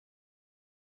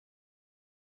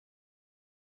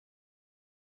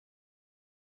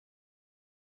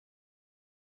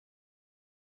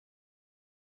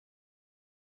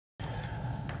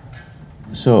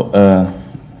So,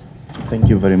 thank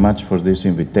you very much for this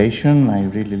invitation. I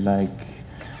really like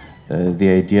the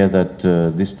idea that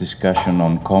this discussion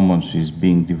on commons is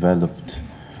being developed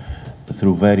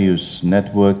through various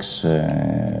networks,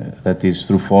 that is,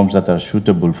 through forms that are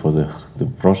suitable for the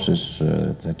process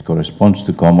that corresponds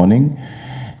to commoning.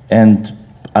 And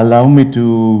allow me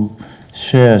to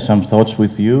share some thoughts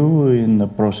with you in the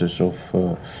process of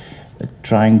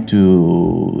trying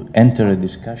to enter a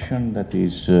discussion that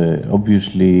is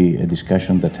obviously a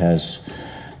discussion that has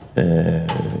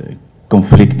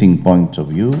conflicting points of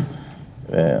view.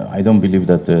 I don't believe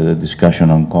that the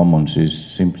discussion on commons is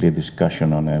simply a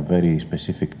discussion on a very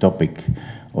specific topic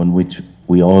on which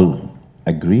we all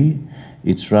agree.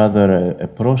 It's rather a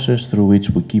process through which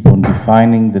we keep on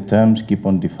defining the terms, keep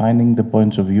on defining the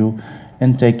points of view,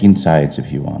 and take insights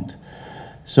if you want.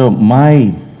 So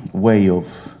my way of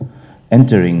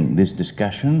entering this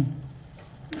discussion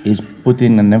is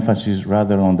putting an emphasis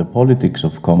rather on the politics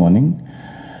of commoning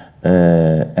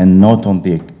and not on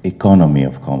the economy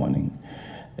of commoning.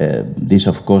 This,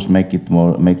 of course, makes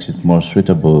it more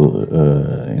suitable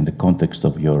in the context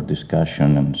of your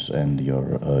discussion and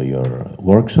your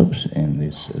workshops in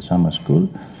this summer school.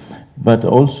 But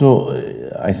also,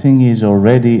 I think is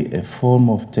already a form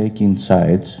of taking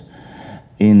sides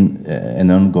in an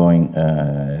ongoing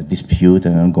dispute,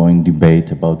 an ongoing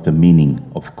debate about the meaning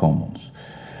of commons.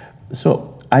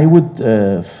 So I would,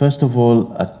 first of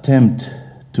all, attempt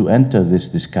to enter this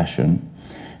discussion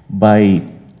by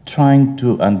trying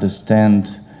to understand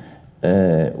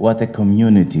what a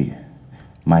community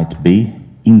might be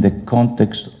in the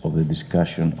context of the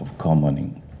discussion of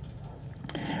commoning.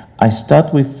 I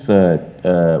start with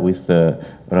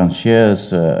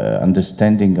Rancher's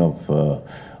understanding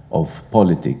of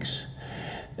politics,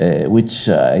 which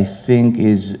I think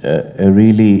is a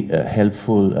really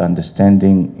helpful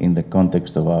understanding in the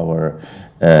context of our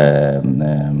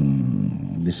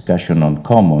discussion on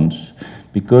commons,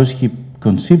 because he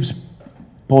conceives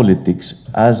politics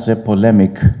as a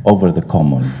polemic over the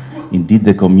common. Indeed,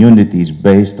 the community is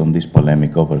based on this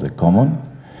polemic over the common,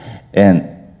 and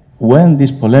when this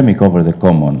polemic over the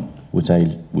common, which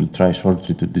I will try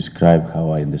shortly to describe how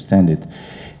I understand it,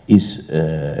 is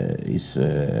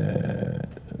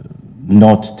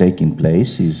not taking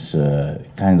place, is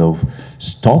kind of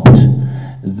stopped,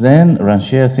 then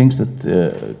Rancher thinks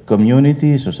that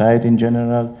community, society in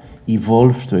general,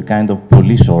 evolves to a kind of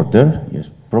police order. Yes,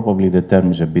 probably the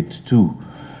term is a bit too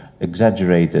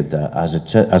exaggerated as a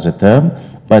term,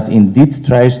 but indeed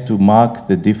tries to mark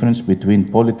the difference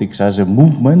between politics as a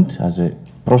movement, as a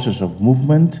process of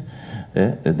movement,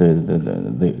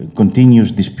 the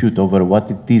continuous dispute over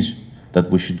what it is that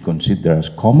we should consider as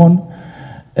common,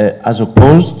 as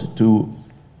opposed to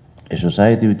a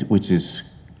society which is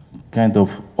kind of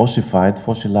ossified,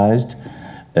 fossilized,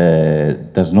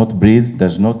 does not breathe,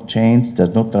 does not change, does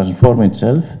not transform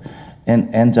itself,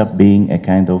 and ends up being a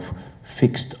kind of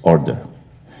fixed order.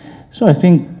 So I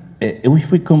think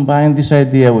if we combine this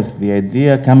idea with the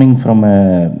idea coming from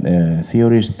a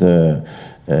theorist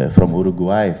from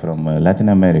Uruguay, from Latin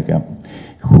America,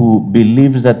 who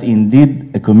believes that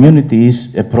indeed a community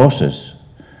is a process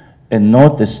and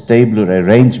not a stable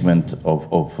arrangement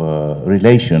of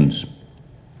relations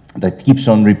that keeps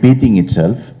on repeating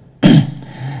itself,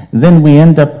 then we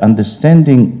end up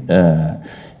understanding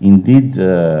indeed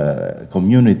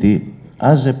community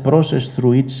as a process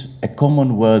through which a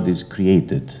common world is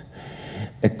created.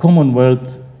 A common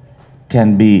world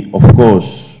can be, of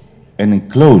course, an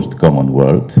enclosed common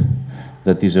world,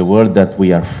 that is a world that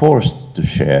we are forced to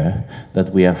share,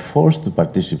 that we are forced to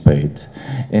participate,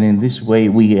 and in this way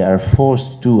we are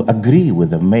forced to agree with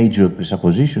the major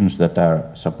presuppositions that are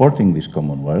supporting this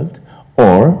common world,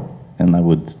 or, and I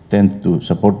would tend to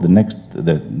support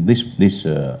this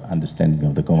understanding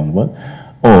of the common world,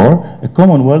 or a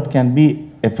common world can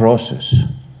be a process.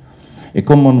 A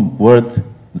common world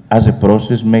as a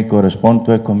process may correspond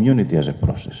to a community as a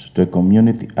process, to a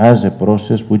community as a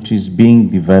process which is being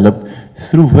developed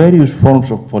through various forms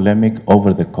of polemic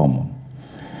over the common.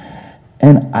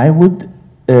 And I would,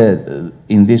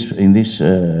 in this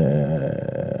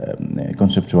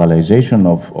conceptualization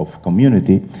of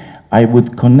community, I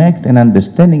would connect an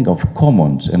understanding of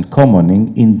commons and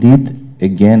commoning indeed,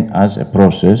 again, as a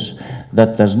process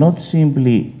that does not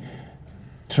simply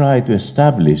try to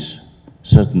establish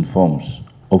certain forms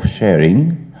of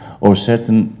sharing or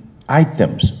certain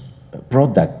items,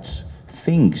 products,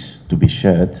 things to be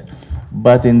shared,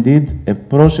 but indeed a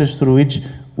process through which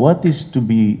what is to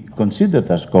be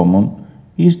considered as common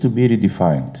is to be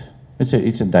redefined.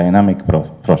 It's a dynamic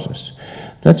process.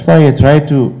 That's why I try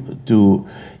to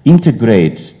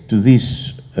integrate to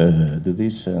this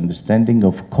understanding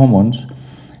of commons,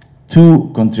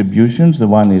 two contributions. The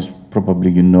one is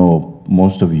probably you know,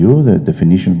 most of you, the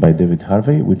definition by David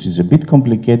Harvey, which is a bit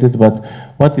complicated, but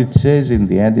what it says in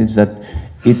the end is that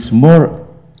it's more,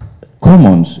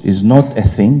 commons is not a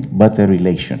thing, but a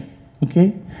relation,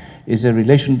 okay? It's a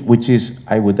relation which is,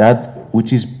 I would add,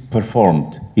 which is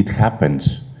performed. It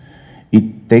happens.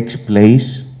 It takes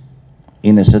place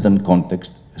in a certain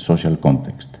context, a social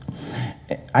context.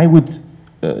 I would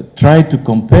try to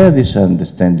compare this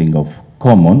understanding of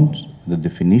commons, the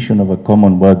definition of a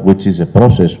common word, which is a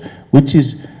process, which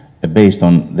is based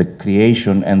on the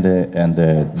creation and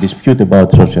the dispute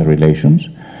about social relations,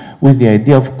 with the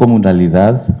idea of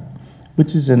comunalidad,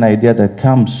 which is an idea that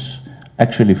comes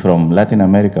actually from Latin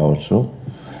America also.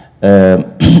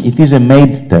 It is a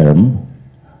made term,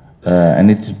 and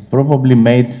it's probably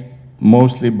made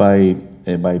mostly by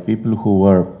people who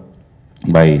were,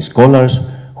 by scholars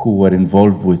who were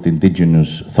involved with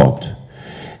indigenous thought.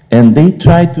 And they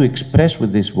try to express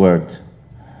with this word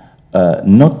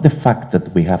not the fact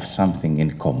that we have something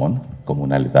in common,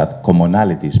 comunalidad.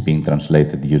 Commonality is being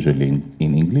translated usually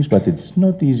in English, but it's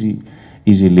not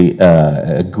easily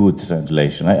a good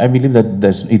translation. I believe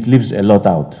that it leaves a lot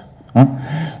out. Huh?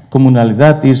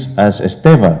 Comunalidad is, as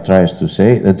Esteva tries to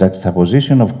say, the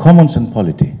juxtaposition of commons and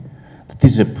polity. It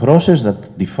is a process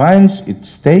that defines its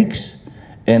stakes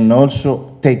and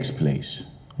also takes place.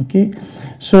 Okay?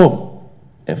 So,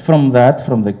 from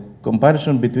the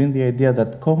comparison between the idea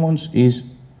that commons is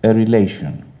a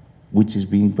relation which is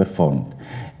being performed,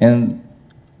 and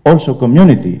also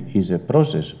community is a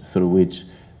process through which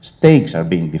stakes are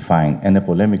being defined and a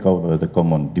polemic over the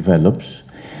common develops,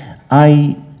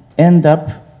 I end up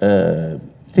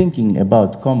thinking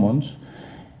about commons,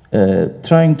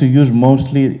 trying to use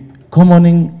mostly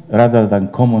commoning rather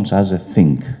than commons as a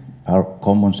thing, or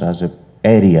commons as an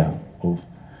area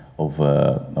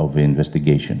of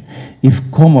investigation. If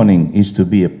commoning is to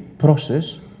be a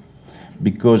process,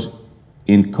 because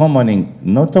in commoning,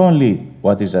 not only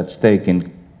what is at stake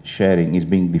in sharing is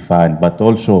being defined, but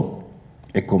also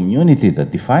a community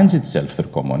that defines itself through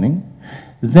commoning,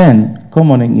 then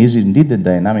commoning is indeed a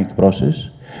dynamic process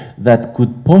that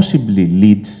could possibly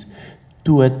lead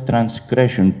to a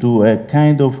transgression, to a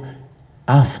kind of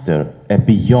after, a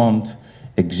beyond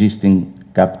existing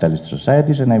capitalist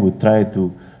societies, and I would try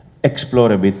to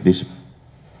explore a bit this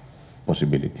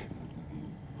possibility.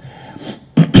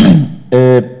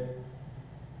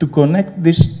 To connect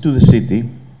this to the city,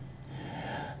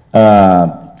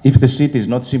 if the city is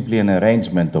not simply an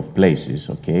arrangement of places,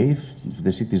 okay, if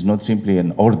the city is not simply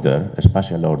an order, a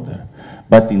spatial order,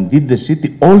 but indeed the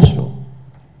city also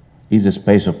is a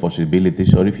space of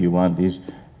possibilities, or if you want, is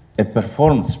a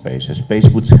performed space, a space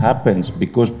which happens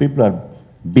because people are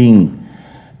being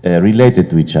related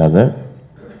to each other,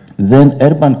 then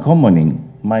urban commoning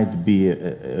might be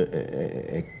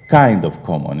a kind of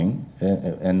commoning,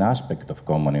 an aspect of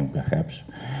commoning perhaps,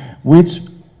 which,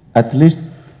 at least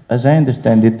as I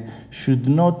understand it, should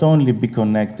not only be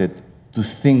connected to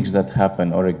things that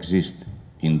happen or exist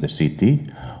in the city,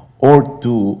 or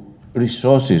to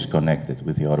resources connected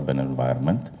with the urban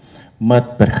environment,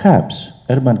 but perhaps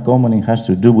urban commoning has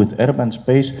to do with urban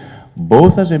space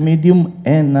both as a medium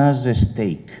and as a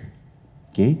stake.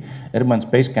 Okay? Urban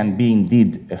space can be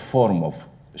indeed a form of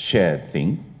shared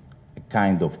thing, a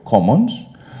kind of commons,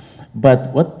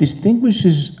 but what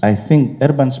distinguishes, I think,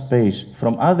 urban space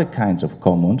from other kinds of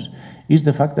commons is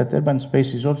the fact that urban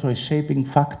space is also a shaping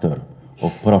factor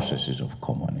of processes of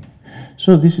commoning.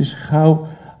 So this is how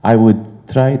I would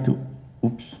try to,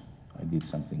 oops, I did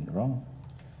something wrong.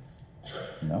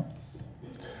 No?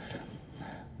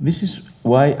 This is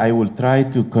why I will try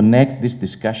to connect this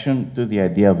discussion to the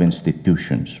idea of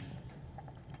institutions.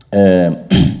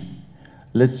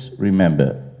 Let's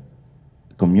remember,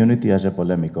 community as a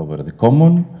polemic over the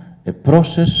common, a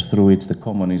process through which the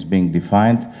common is being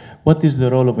defined. What is the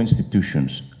role of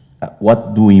institutions?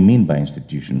 What do we mean by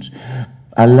institutions?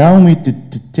 Allow me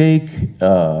to take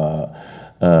a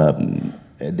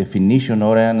definition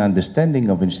or an understanding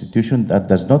of institution that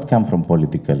does not come from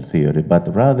political theory,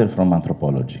 but rather from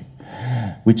anthropology,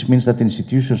 which means that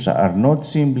institutions are not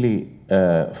simply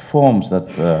forms that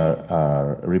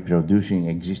are reproducing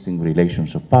existing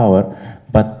relations of power,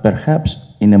 but perhaps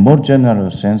in a more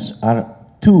general sense are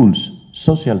tools,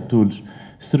 social tools,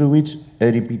 through which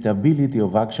a repeatability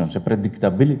of actions, a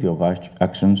predictability of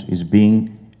actions is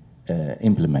being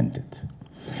implemented.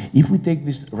 If we take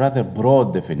this rather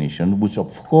broad definition, which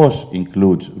of course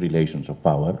includes relations of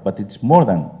power, but it's more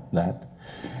than that,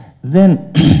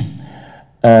 then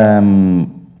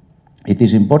it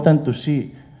is important to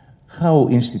see how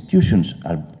institutions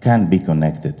can be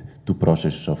connected to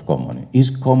processes of commoning.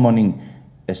 Is commoning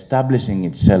establishing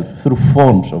itself through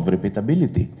forms of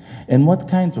repeatability? And what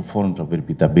kinds of forms of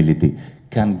repeatability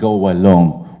can go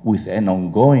along with an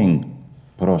ongoing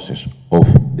process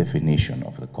of definition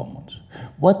of the commons?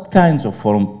 What kinds of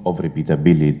form of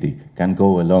repeatability can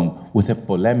go along with a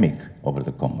polemic over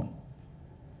the common?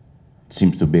 It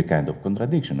seems to be a kind of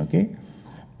contradiction, okay?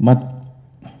 But,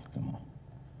 come on,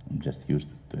 I'm just used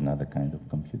to another kind of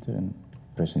computer and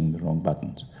pressing the wrong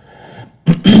buttons.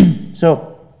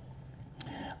 So,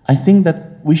 I think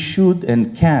that we should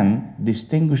and can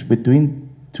distinguish between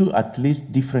two at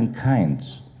least different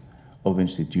kinds of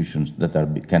institutions that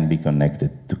can be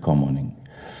connected to commoning.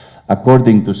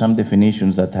 According to some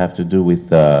definitions that have to do with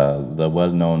the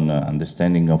well-known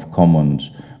understanding of commons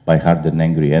by Harden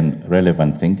Nengri and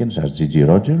relevant thinkers as Gigi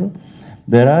Rogero,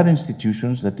 there are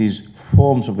institutions, that is,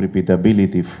 forms of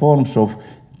repeatability, forms of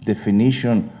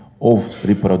definition of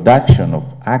reproduction of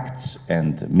acts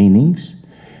and meanings,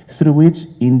 through which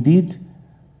indeed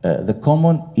the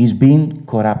common is being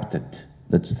corrupted.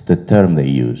 That's the term they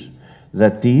use.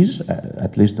 That is,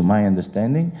 at least to my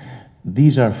understanding,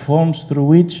 these are forms through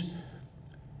which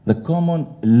the common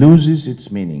loses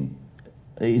its meaning,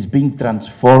 is being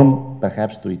transformed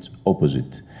perhaps to its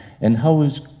opposite. And how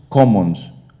is commons,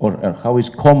 or how is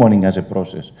commoning as a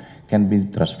process can be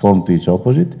transformed to its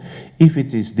opposite? If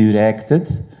it is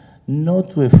directed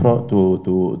not to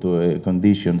a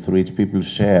condition through which people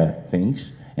share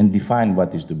things and define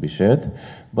what is to be shared,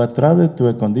 but rather to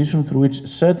a condition through which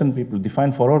certain people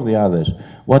define for all the others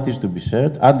what is to be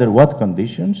shared, under what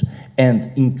conditions,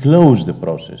 and enclose the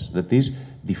process, that is,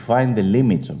 define the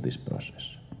limits of this process.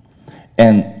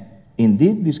 And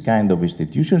indeed, this kind of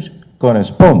institutions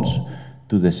corresponds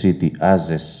to the city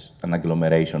as an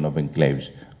agglomeration of enclaves.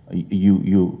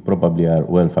 You probably are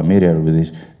well familiar with this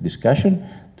discussion.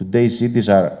 Today's cities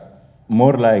are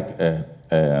more like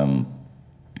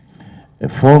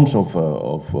forms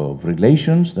of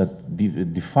relations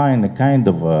that define a kind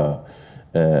of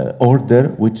order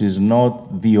which is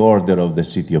not the order of the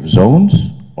city of zones,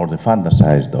 or the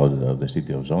fantasized order of the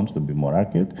city of zones, to be more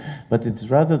accurate, but it's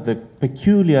rather the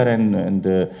peculiar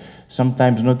and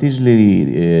sometimes not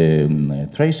easily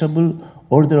traceable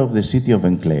order of the city of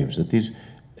enclaves, that is,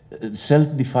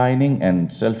 self-defining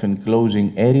and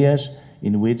self-enclosing areas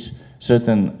in which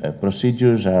certain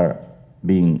procedures are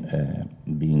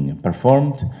being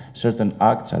performed, certain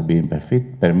acts are being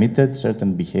permitted,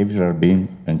 certain behaviors are being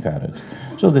encouraged.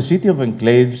 So the city of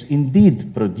enclaves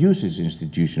indeed produces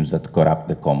institutions that corrupt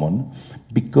the common,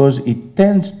 because it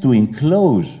tends to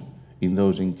enclose in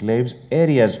those enclaves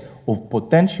areas of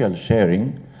potential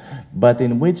sharing, but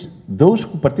in which those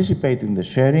who participate in the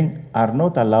sharing are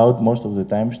not allowed most of the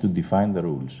times to define the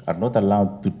rules, are not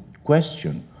allowed to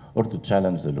question or to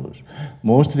challenge the rules.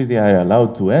 Mostly they are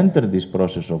allowed to enter this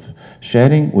process of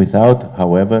sharing without,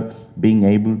 however, being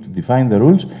able to define the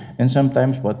rules, and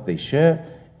sometimes what they share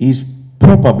is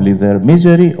probably their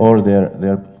misery or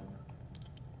their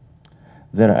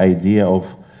idea of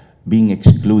being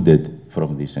excluded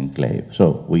from this enclave.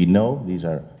 So we know these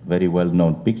are very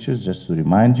well-known pictures. Just to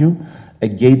remind you, a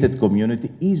gated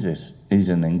community is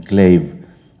an enclave,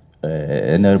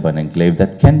 an urban enclave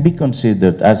that can be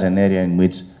considered as an area in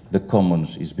which the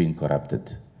commons is being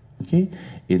corrupted. Okay?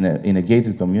 In a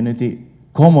gated community,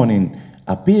 commoning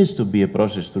appears to be a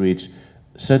process through which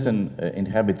certain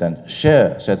inhabitants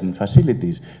share certain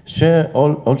facilities,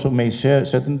 also may share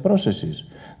certain processes.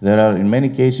 There are, in many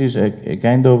cases, a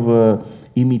kind of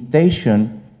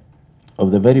imitation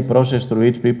of the very process through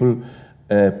which people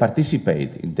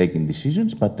participate in taking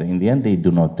decisions, but in the end they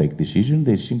do not take decisions.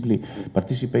 They simply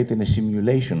participate in a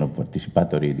simulation of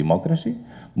participatory democracy.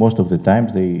 Most of the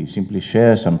times they simply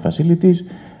share some facilities,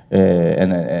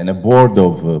 and a board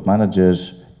of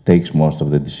managers takes most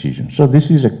of the decisions. So this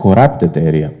is a corrupted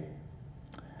area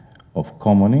of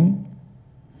commoning.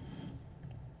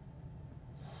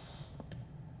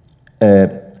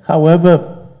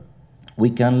 However, we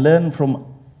can learn from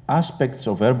aspects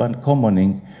of urban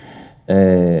commoning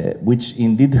which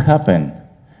indeed happen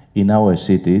in our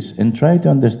cities, and try to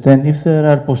understand if there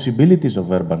are possibilities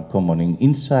of urban commoning,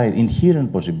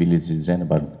 inherent possibilities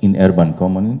in urban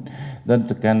commoning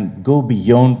that can go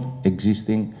beyond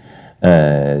existing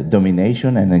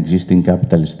domination and existing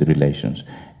capitalist relations.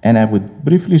 And I would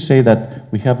briefly say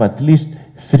that we have at least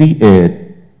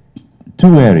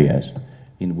two areas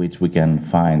in which we can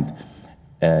find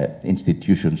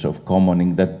institutions of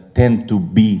commoning that tend to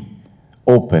be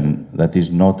open, that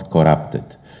is not corrupted.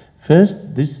 First,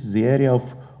 this is the area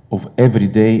of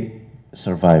everyday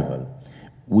survival.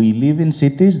 We live in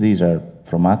cities. These are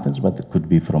from Athens, but it could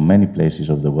be from many places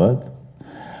of the world.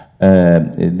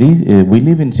 We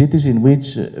live in cities in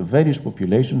which various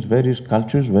populations, various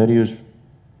cultures, various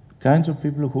kinds of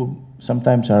people who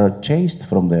sometimes are chased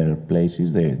from their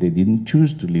places. They didn't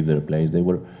choose to leave their place. They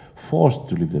were forced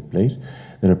to leave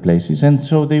their places. And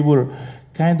so they were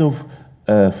kind of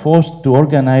forced to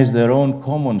organize their own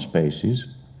common spaces,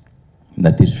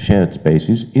 that is shared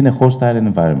spaces, in a hostile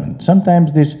environment.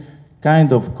 Sometimes this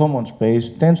kind of common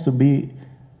space tends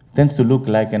to look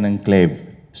like an enclave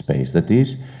space, that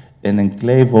is, an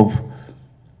enclave of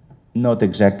not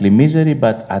exactly misery,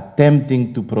 but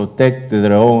attempting to protect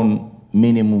their own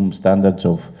minimum standards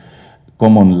of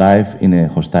common life in a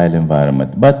hostile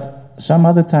environment. But some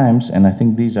other times, and I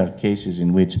think these are cases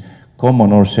in which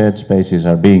common or shared spaces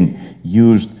are being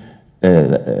used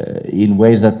in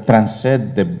ways that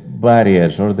transcend the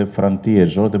barriers or the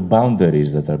frontiers or the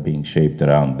boundaries that are being shaped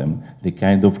around them. They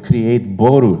kind of create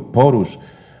porous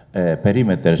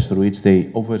perimeters through which they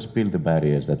overspill the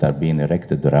barriers that are being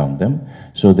erected around them,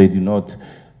 so they do not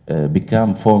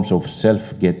become forms of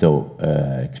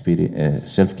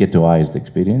self-ghettoized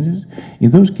experiences.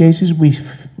 In those cases,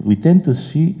 we tend to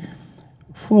see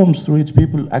forms through which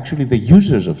people, actually the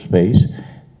users of space,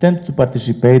 tend to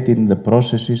participate in the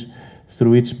processes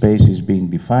through which space is being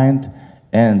defined,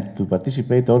 and to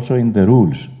participate also in the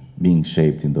rules being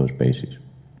shaped in those spaces.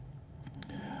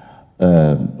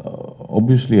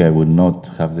 Obviously, I would not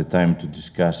have the time to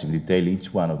discuss in detail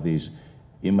each one of these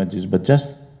images, but just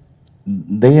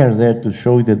they are there to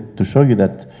show you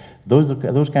that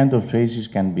those kinds of traces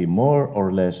can be more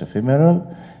or less ephemeral.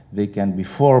 They can be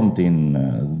formed in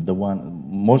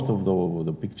most of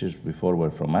the pictures before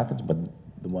were from Athens, but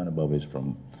the one above is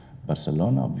from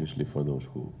Barcelona, obviously, for those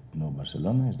who know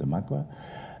Barcelona, is the Macua.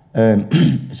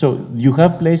 So you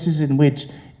have places in which,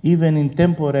 even in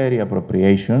temporary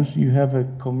appropriations, you have a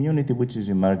community which is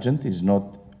emergent, is not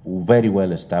very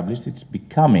well established, it's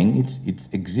becoming, it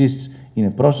exists in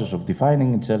a process of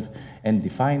defining itself and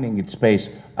defining its space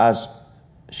as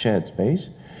shared space.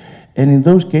 And in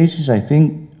those cases, I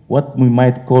think what we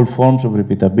might call forms of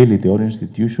repeatability or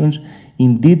institutions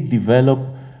indeed develop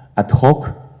ad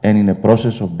hoc and in a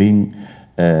process of being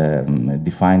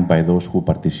defined by those who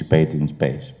participate in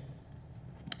space.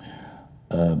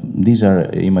 These are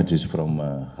images from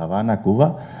Havana,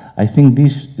 Cuba. I think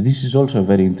this is also a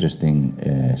very interesting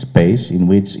space in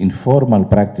which informal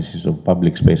practices of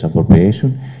public space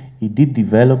appropriation, it did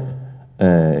develop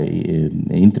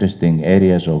interesting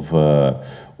areas of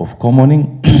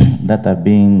commoning that are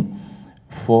being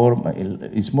formed.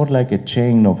 It's more like a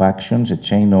chain of actions, a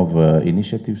chain of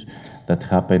initiatives that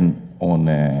happen on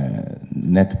a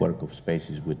network of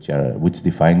spaces which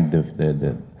define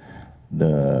the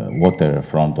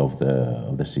waterfront of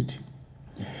the city.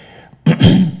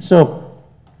 So,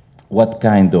 what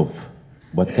kind of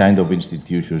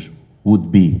institutions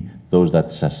would be those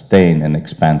that sustain and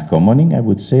expand commoning? I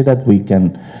would say that we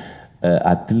can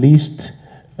at least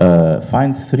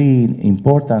find three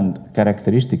important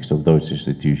characteristics of those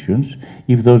institutions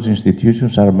if those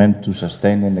institutions are meant to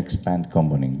sustain and expand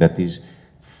commoning, that is,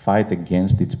 fight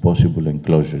against its possible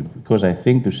enclosure. Because I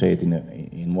think, to say it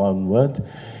in one word,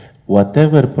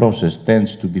 whatever process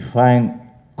tends to define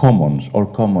commons or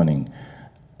commoning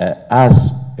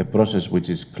as a process which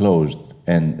is closed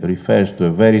and refers to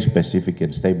a very specific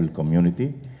and stable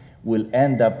community will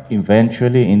end up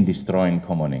eventually in destroying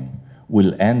commoning,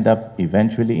 will end up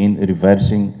eventually in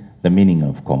reversing the meaning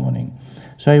of commoning.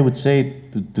 So I would say,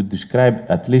 to describe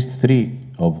at least three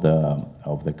of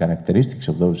the characteristics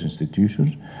of those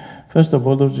institutions, first of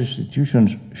all, those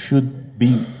institutions should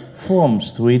be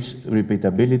forms through which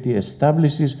repeatability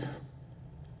establishes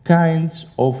kinds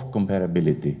of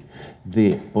comparability.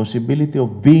 The possibility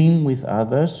of being with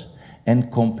others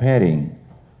and comparing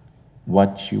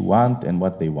what you want and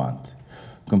what they want.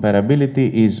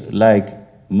 Comparability is like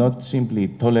not simply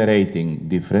tolerating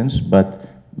difference, but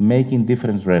making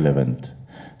difference relevant.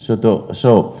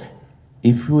 So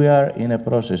if we are in a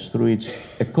process through which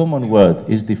a common word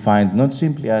is defined not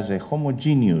simply as a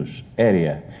homogeneous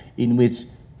area in which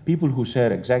people who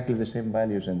share exactly the same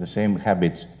values and the same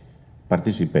habits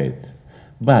participate,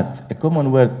 but a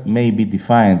common word may be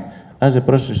defined as a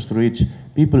process through which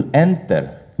people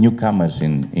enter, newcomers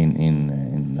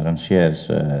in Rancière's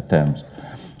terms,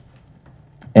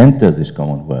 enter this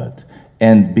common word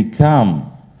and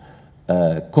become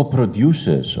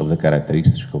co-producers of the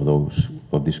characteristics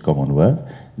of this common word,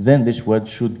 then this word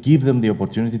should give them the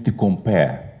opportunity to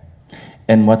compare.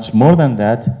 And what's more than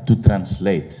that, to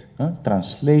translate.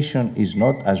 Translation is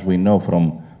not, as we know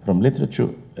from from literature,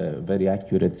 very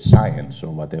accurate science or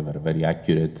whatever, very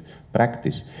accurate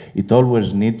practice. It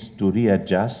always needs to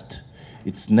readjust.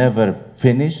 It's never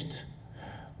finished,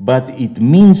 but it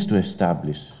means to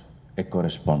establish a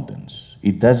correspondence.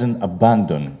 It doesn't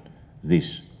abandon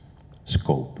this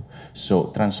scope.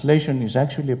 So translation is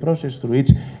actually a process through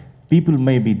which people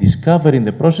may be discovering in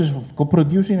the process of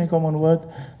co-producing a common word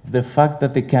the fact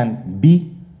that they can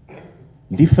be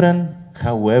different,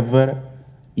 however,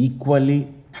 equally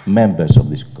members of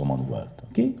this common world.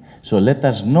 Okay? So let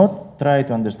us not try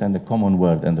to understand the common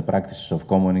world and the practices of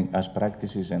commoning as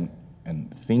practices and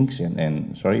things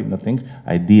sorry, not things,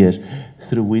 ideas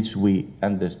through which we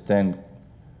understand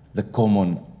the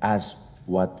common as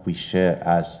what we share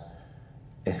as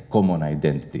a common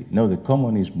identity. No, the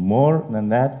common is more than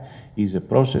that, is a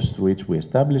process through which we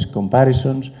establish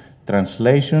comparisons,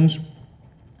 translations,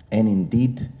 and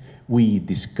indeed we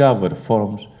discover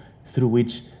forms through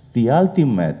which the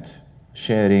ultimate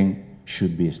sharing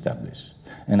should be established.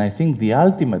 And I think the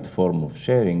ultimate form of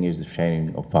sharing is the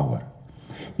sharing of power.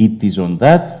 It is on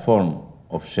that form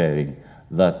of sharing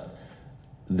that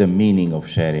the meaning of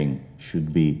sharing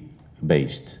should be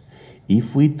based.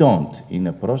 If we don't, in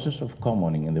a process of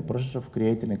commoning, in the process of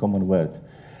creating a common word,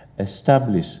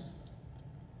 establish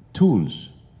tools,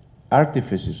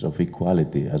 artifices of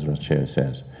equality, as Rachel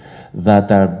says,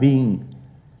 that are being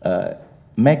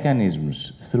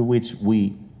mechanisms through which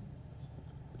we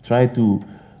try to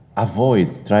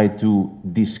avoid, try to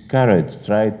discourage,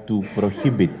 try to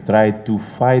prohibit, try to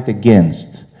fight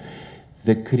against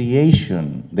the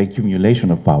creation, the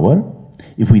accumulation of power.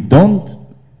 If we don't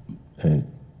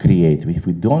create, if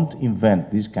we don't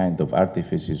invent these kind of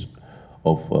artifices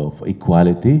of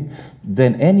equality,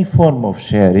 then any form of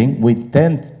sharing will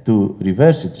tend to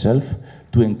reverse itself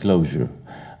to enclosure.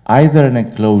 Either an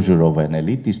enclosure of an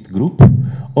elitist group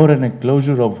or an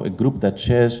enclosure of a group that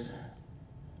shares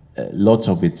lots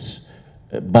of its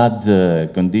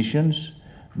bad conditions,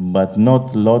 but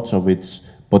not lots of its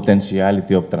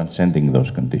potentiality of transcending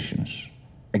those conditions.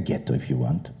 A ghetto, if you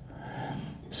want.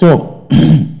 So,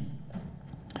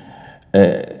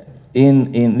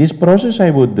 in this process, I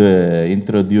would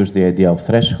introduce the idea of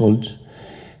thresholds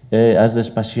as the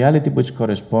spatiality which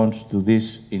corresponds to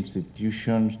these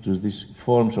institutions, to these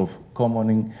forms of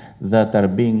commoning that are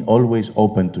being always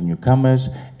open to newcomers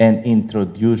and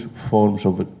introduce forms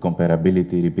of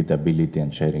comparability, repeatability,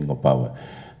 and sharing of power.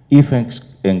 If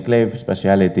enclave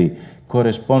spatiality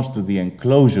corresponds to the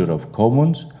enclosure of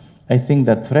commons, I think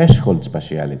that threshold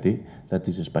spatiality, that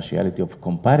is a spatiality of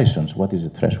comparisons. What is a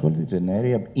threshold? It's an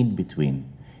area in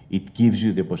between. It gives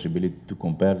you the possibility to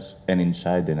compare an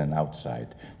inside and an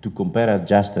outside, to compare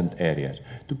adjacent areas,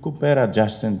 to compare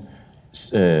adjacent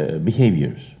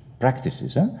behaviors,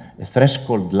 practices. Huh? A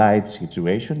threshold-like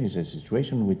situation is a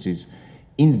situation which is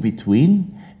in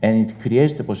between, and it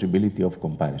creates the possibility of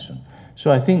comparison.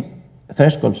 So I think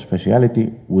threshold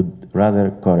spatiality would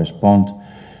rather correspond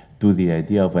to the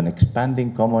idea of an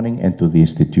expanding commoning and to the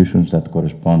institutions that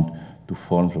correspond to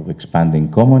forms of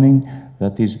expanding commoning,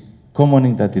 that is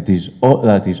commoning that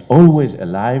is always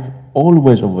alive,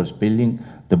 always overspilling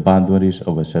the boundaries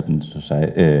of a certain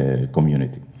society,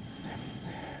 community.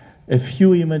 A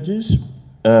few images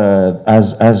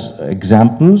as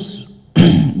examples.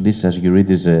 This, as you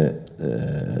read, is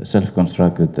a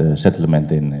self-constructed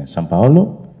settlement in São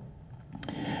Paulo.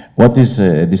 What is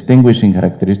a distinguishing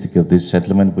characteristic of this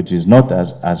settlement, which is not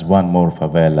as one more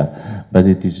favela, but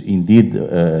it is indeed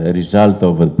a result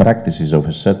of the practices of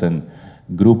a certain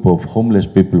group of homeless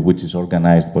people which is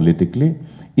organized politically,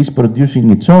 is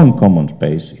producing its own common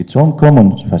space, its own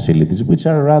common facilities, which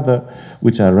are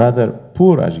rather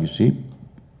poor, as you see.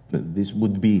 This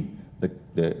would be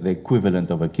the equivalent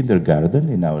of a kindergarten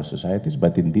in our societies,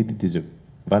 but indeed it is a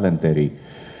voluntary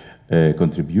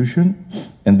contribution,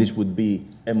 and this would be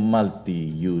a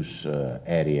multi-use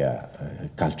area,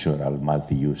 cultural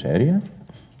multi-use area.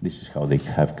 This is how they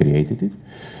have created it.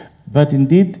 But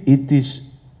indeed, it is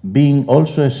being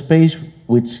also a space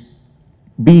which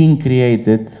being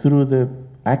created through the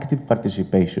active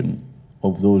participation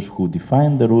of those who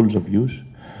define the rules of use,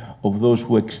 of those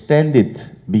who extend it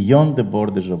beyond the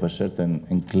borders of a certain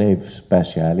enclave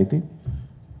spatiality.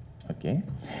 Okay?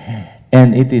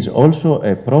 And it is also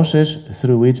a process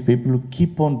through which people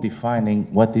keep on defining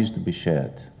what is to be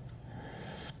shared.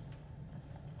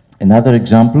 Another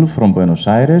example from Buenos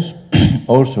Aires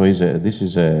also is this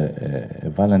is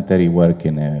a voluntary work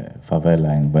in a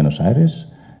favela in Buenos Aires,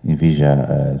 in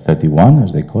Villa 31,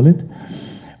 as they call it,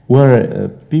 where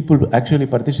people actually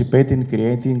participate in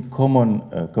creating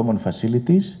common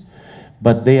facilities,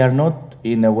 but they are not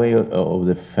in a way of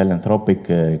the philanthropic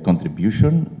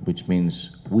contribution, which means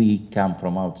we come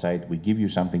from outside, we give you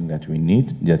something that you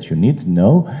need.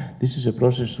 No, this is a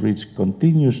process through which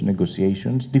continuous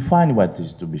negotiations define what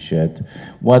is to be shared,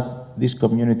 what this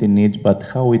community needs, but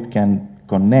how it can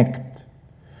connect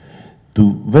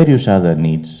to various other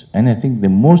needs. And I think the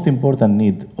most important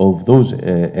need of those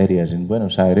areas in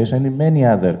Buenos Aires and in many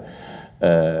other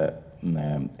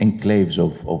enclaves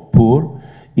of poor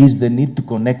is the need to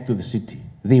connect to the city.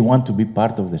 They want to be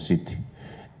part of the city.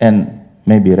 And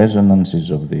maybe resonances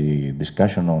of the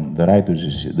discussion on the right to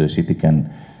the city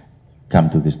can come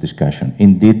to this discussion.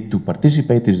 Indeed, to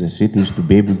participate in the city is to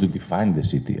be able to define the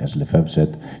city, as Lefebvre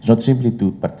said. It's not simply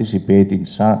to participate in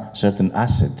certain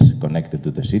assets connected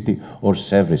to the city or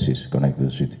services connected to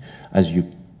the city. As you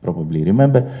probably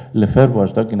remember, Lefebvre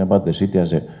was talking about the city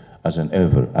as an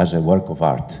oeuvre, as a work of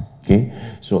art. Okay?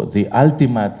 So the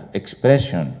ultimate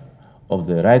expression of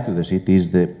the right to the city is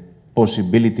the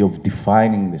possibility of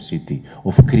defining the city,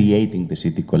 of creating the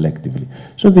city collectively.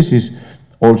 So this is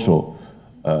also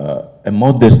a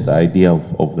modest idea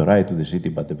of the right to the city,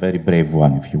 but a very brave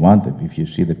one, if you want it, if you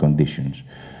see the conditions.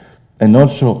 And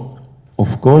also,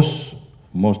 of course,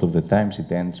 most of the times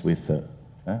it ends with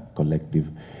collective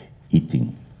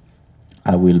eating.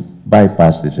 I will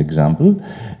bypass this example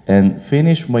and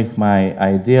finish with my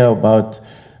idea about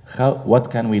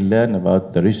what can we learn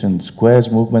about the recent Squares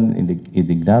movement,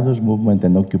 Indignados movement,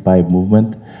 and Occupy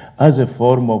movement as a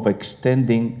form of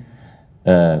extending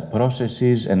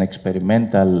processes and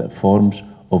experimental forms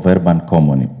of urban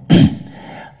commoning.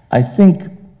 I think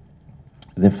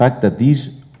the fact that these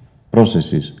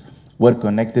processes were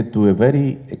connected to a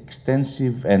very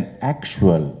extensive and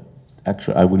actual,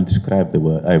 I will describe the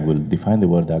word, I will define the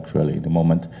word actual in a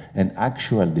moment, an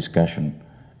actual discussion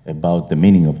about the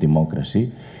meaning of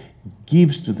democracy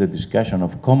gives to the discussion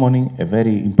of commoning a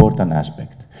very important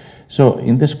aspect. So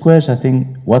in the Squares, I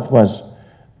think what was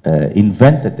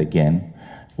invented again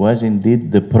was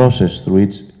indeed the process through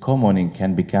which commoning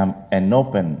can become an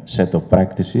open set of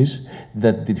practices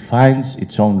that defines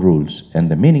its own rules. And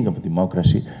the meaning of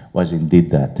democracy was indeed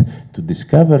that. To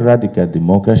discover radical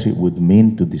democracy would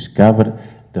mean to discover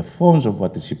the forms of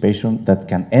participation that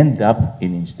can end up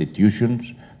in institutions,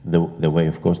 the way,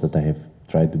 of course, that I have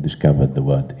tried to discover the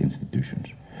word institutions.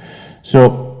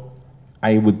 So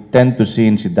I would tend to see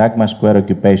in Syntagma Square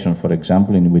occupation, for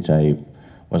example, in which I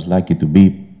was lucky to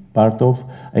be part of,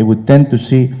 I would tend to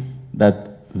see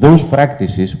that those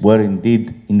practices were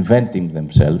indeed inventing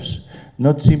themselves,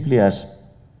 not simply as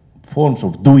forms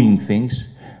of doing things,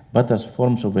 but as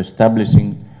forms of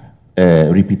establishing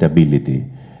repeatability.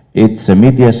 It's a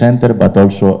media center, but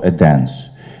also a dance.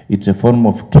 It's a form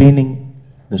of cleaning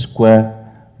the square,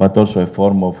 but also a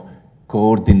form of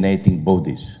coordinating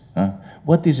bodies.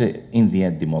 What is, in the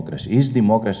end, democracy? Is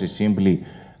democracy simply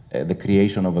the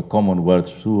creation of a common world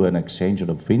through an exchange of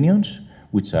opinions,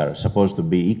 which are supposed to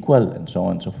be equal, and so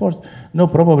on and so forth? No,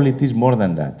 probably it is more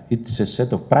than that. It's a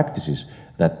set of practices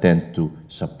that tend to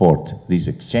support these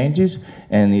exchanges,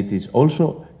 and it is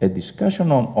also a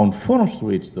discussion on forms through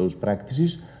which those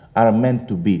practices are meant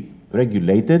to be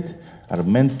regulated, are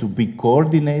meant to be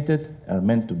coordinated, are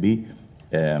meant to be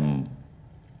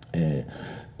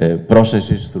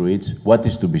processes through which what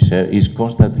is to be shared is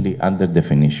constantly under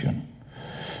definition.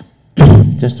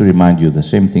 Just to remind you, the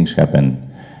same things happen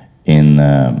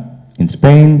in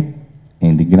Spain,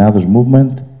 in the Indignados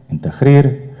movement, in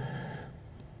Tahrir,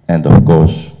 and of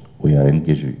course, we are in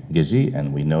Gezi,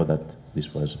 and we know that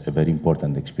this was a very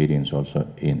important experience also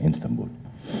in Istanbul.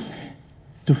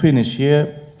 To finish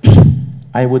here,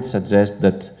 I would suggest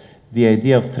that the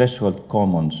idea of threshold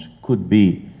commons could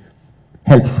be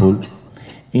helpful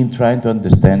in trying to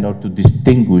understand or to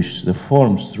distinguish the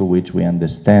forms through which we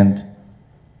understand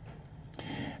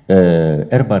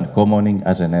urban commoning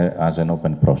as an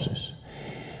open process.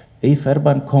 If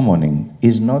urban commoning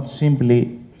is not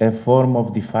simply a form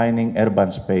of defining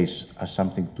urban space as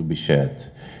something to be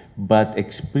shared, but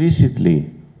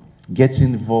explicitly gets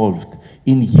involved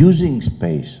in using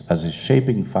space as a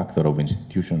shaping factor of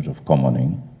institutions of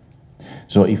commoning.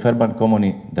 So if urban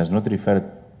commoning does not refer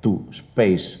to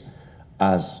space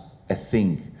as a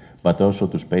thing, but also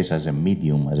to space as a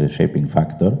medium, as a shaping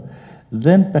factor,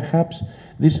 then perhaps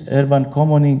this urban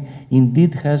commoning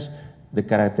indeed has the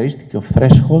characteristic of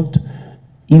threshold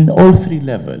in all three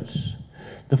levels.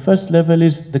 The first level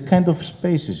is the kind of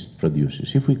spaces it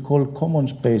produces. If we call common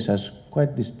space as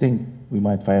quite distinct, we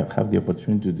might have the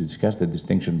opportunity to discuss the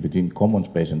distinction between common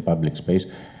space and public space.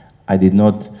 I did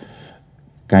not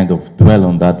kind of dwell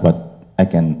on that, but I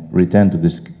can return to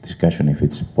this discussion if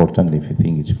it's important, if you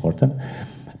think it's important.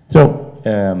 So,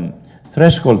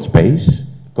 threshold space,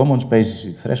 common space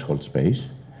is threshold space.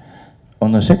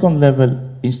 On a second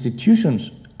level, institutions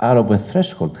are of a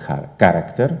threshold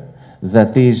character,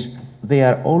 that is, they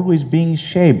are always being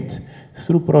shaped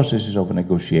through processes of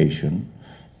negotiation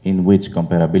in which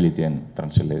comparability and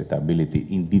translatability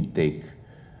indeed take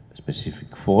a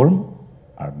specific form,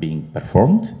 are being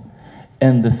performed.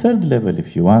 And the third level,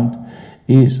 if you want,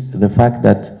 is the fact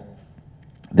that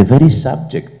the very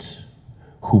subjects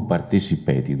who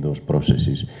participate in those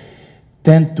processes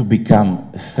tend to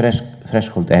become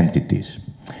threshold entities.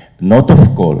 Not,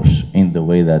 of course, in the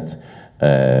way that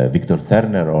Victor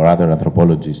Turner or other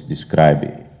anthropologists describe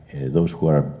those who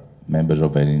are members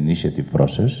of an initiative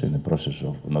process, in a process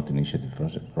of, not initiative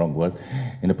process, wrong word,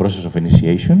 in a process of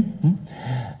initiation,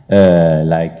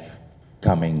 like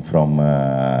coming from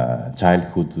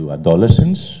childhood to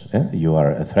adolescence. You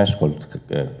are a threshold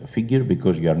figure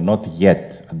because you are not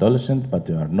yet adolescent, but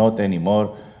you are not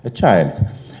anymore a child.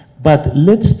 But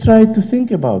let's try to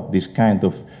think about this kind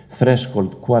of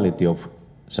threshold quality of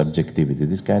subjectivity,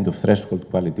 this kind of threshold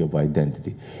quality of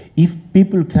identity. If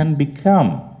people can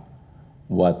become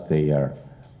what they are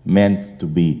meant to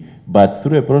be, but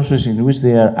through a process in which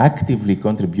they are actively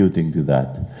contributing to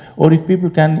that, or if people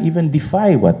can even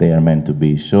defy what they are meant to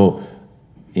be. So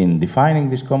in defining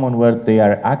this common word, they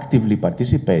are actively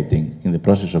participating in the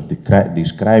process of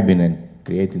describing and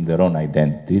creating their own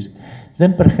identities,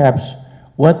 then perhaps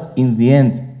what in the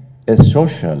end a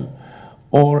social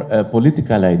or a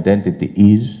political identity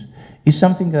is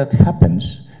something that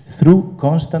happens through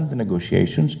constant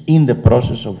negotiations in the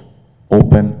process of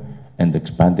open and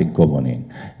expanding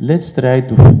commoning. Let's try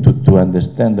to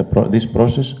understand this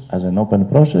process as an open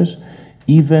process,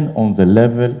 even on the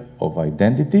level of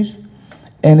identities,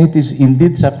 and it is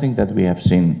indeed something that we have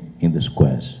seen in the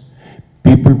squares.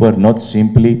 People were not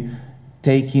simply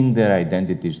taking their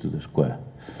identities to the square.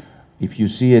 If you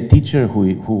see a teacher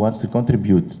who wants to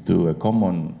contribute to a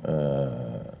common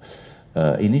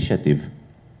initiative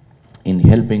in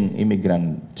helping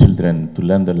immigrant children to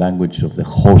learn the language of the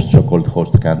host, so-called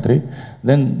host country,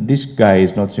 then this guy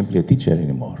is not simply a teacher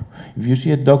anymore. If you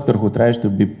see a doctor who tries to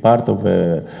be part of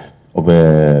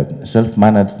a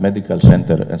self-managed medical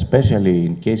center, especially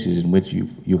in cases in which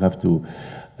you have to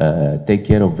take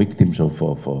care of victims of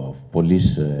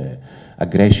police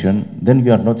aggression, then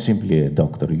you are not simply a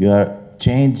doctor. You are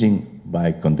changing,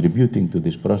 by contributing to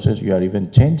this process, you are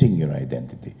even changing your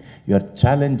identity. You are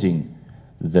challenging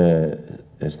the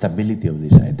stability of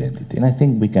this identity. And I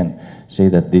think we can say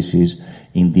that this is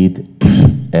indeed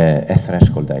a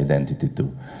threshold identity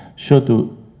too. So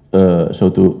to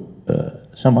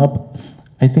sum up,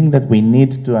 I think that we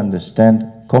need to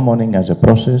understand commoning as a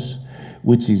process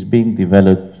which is being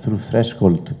developed through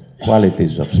threshold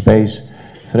qualities of space,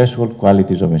 threshold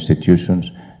qualities of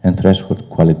institutions, and threshold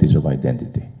qualities of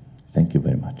identity. Thank you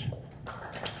very much.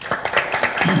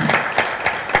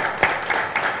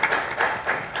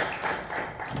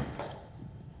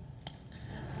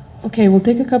 Okay, we'll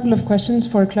take a couple of questions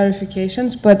for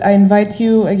clarifications, but I invite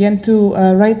you again to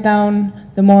write down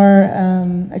the more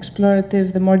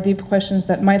explorative, the more deep questions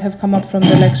that might have come up from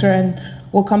the lecture, and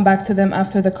we'll come back to them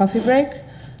after the coffee break.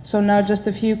 So now just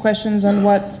a few questions on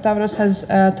what Stavros has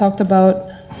talked about,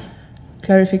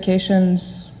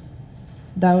 clarifications,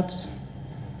 doubts.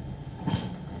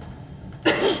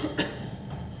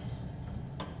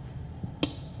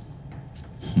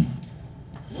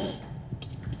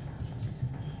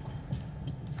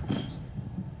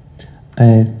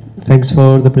 Thanks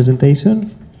for the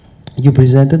presentation. You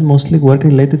presented mostly work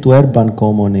related to urban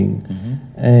commoning.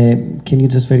 Can you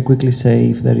just very quickly say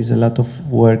if there is a lot of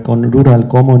work on rural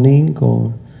commoning,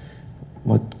 or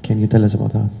what can you tell us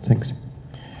about that? Thanks.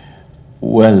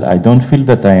 Well, I don't feel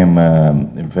that I am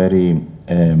very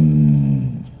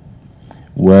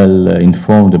well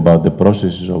informed about the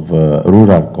processes of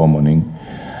rural commoning.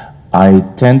 I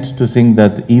tend to think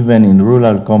that even in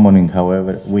rural commoning,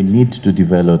 however, we need to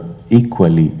develop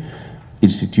equally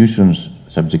institutions,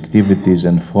 subjectivities,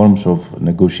 and forms of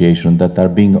negotiation that are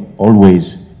being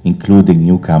always including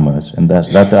newcomers. And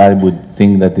that I would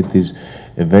think that it is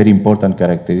a very important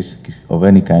characteristic of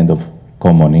any kind of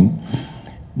commoning.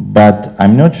 But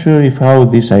I'm not sure if how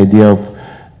this idea of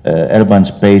urban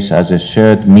space as a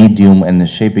shared medium and a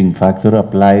shaping factor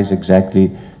applies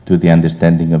exactly to the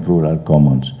understanding of rural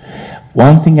commons.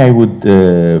 One thing I would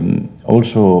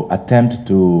also attempt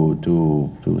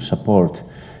to support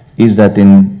is that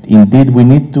indeed we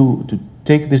need to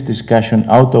take this discussion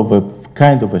out of a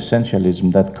kind of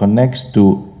essentialism that connects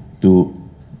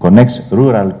connects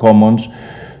rural commons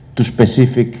to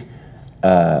specific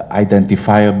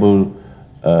identifiable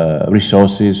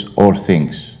resources or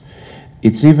things.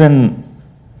 it's even,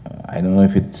 I don't know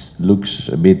if it looks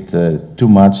a bit too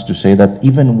much to say that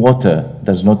even water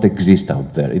does not exist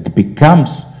out there. It becomes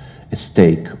a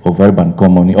stake of urban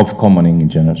commoning, of commoning in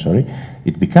general, sorry.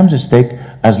 It becomes a stake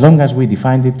as long as we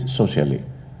define it socially.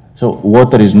 So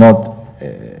water is not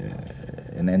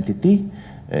an entity,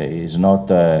 is not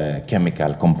a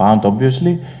chemical compound,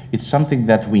 obviously. It's something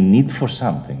that we need for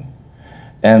something.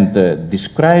 And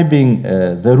describing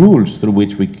the rules through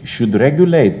which we should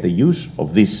regulate the use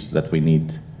of this that we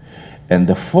need, and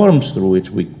the forms through which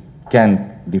we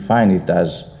can define it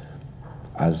as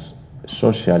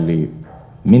socially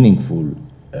meaningful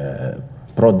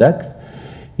product,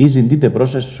 is indeed a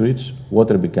process through which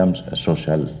water becomes a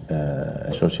social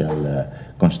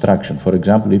construction. For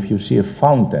example, if you see a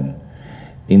fountain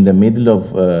in the middle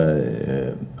of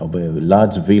a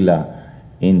large villa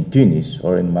in Tunis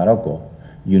or in Morocco,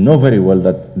 you know very well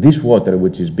that this water,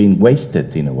 which is being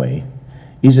wasted in a way,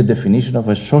 is a definition of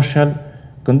a social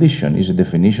condition, is a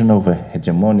definition of a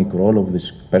hegemonic role of this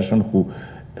person who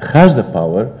has the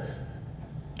power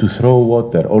to throw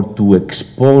water or to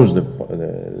expose the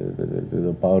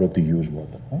power to use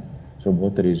water. Huh? So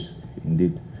water is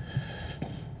indeed.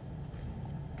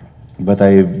 But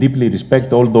I deeply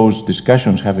respect all those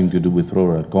discussions having to do with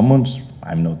rural commons.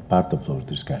 I'm not part of those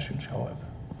discussions, however.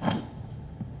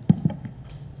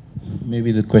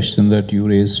 Maybe the question that you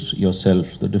raised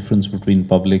yourself, the difference between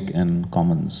public and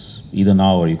commons, either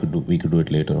now or we could do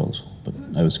it later also. But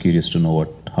I was curious to know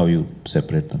how you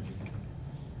separate them.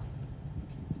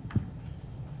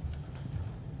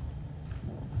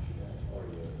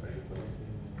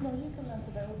 No, you can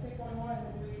answer that. We'll take one more and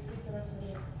then we take the rest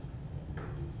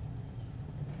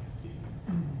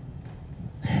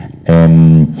of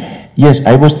it. Yes,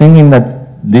 I was thinking that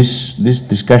this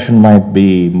discussion might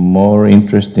be more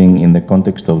interesting in the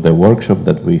context of the workshop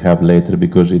that we have later,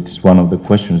 because it's one of the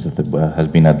questions that has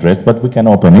been addressed, but we can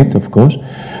open it, of course.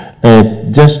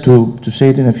 Just to say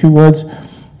it in a few words,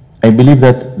 I believe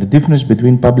that the difference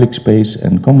between public space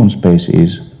and common space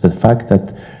is the fact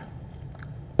that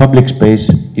public space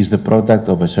is the product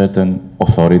of a certain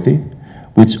authority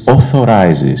which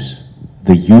authorizes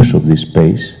the use of this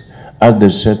space under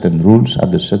certain rules,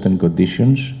 under certain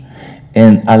conditions,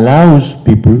 and allows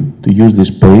people to use this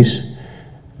space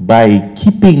by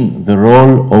keeping the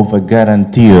role of a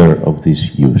guarantor of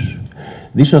this use.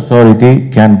 This authority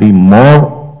can be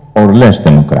more or less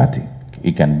democratic.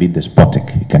 It can be despotic,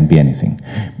 it can be anything.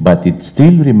 But it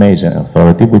still remains an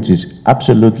authority which is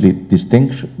absolutely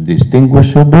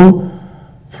distinguishable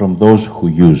from those who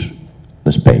use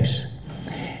the space.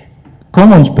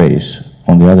 Common space,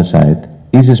 on the other side,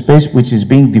 is a space which is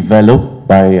being developed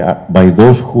by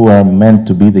those who are meant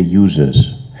to be the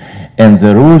users. And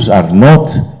the rules are not,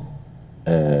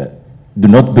 do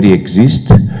not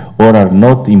pre-exist or are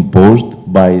not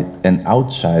imposed by an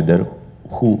outsider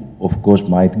who, of course,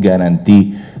 might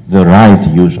guarantee the right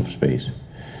use of space.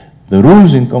 The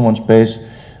rules in common space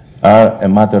are a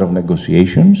matter of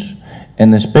negotiations,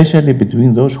 and especially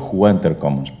between those who enter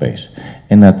common space.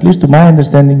 And at least to my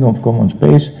understanding of common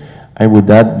space, I would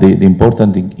add the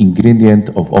important ingredient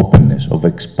of openness, of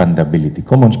expandability.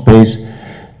 Common space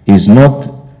is not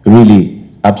really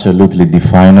absolutely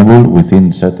definable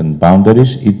within certain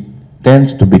boundaries. It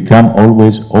tends to become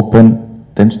always open,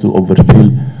 tends to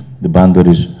overfill the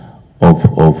boundaries of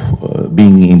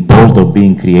being imposed or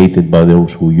being created by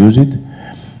those who use it.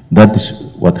 That is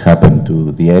what happened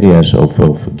to the areas of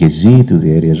Gezi, to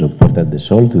the areas of Porta del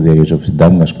Sol, to the areas of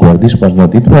Sidamna Square. This was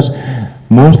not, it was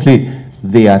mostly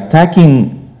the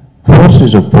attacking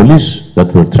forces of police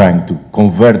that were trying to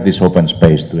convert this open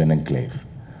space to an enclave.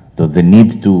 So the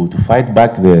need to fight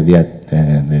back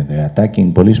the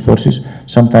attacking police forces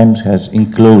sometimes has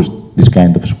enclosed this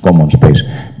kind of common space.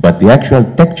 But the actual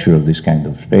texture of this kind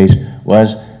of space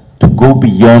was to go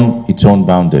beyond its own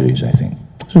boundaries, I think.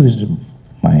 So this is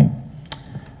my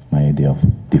idea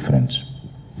of difference.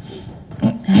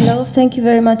 Hello, thank you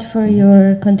very much for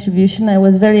your contribution. I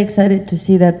was very excited to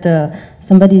see that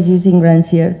somebody is using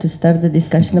Rancière to start the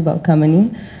discussion about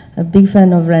commoning. A big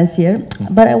fan of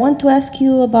Rancière. But I want to ask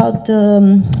you about,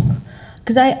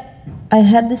 because I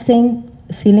had the same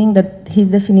feeling that his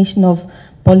definition of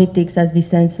politics as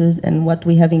dissensus and what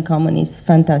we have in common is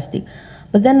fantastic.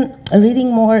 But then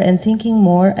reading more and thinking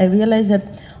more, I realized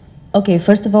that, okay,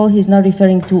 first of all, he's not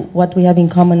referring to what we have in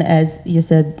common as, you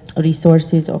said,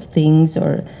 resources of things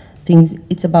or things.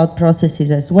 It's about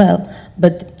processes as well.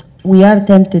 But we are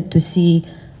tempted to see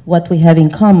what we have in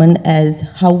common as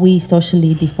how we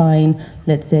socially define,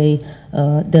 let's say,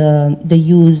 the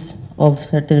use of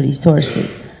certain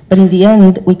resources. But in the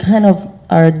end, we kind of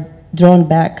are drawn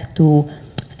back to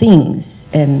things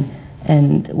and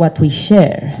and what we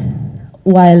share.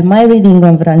 While my reading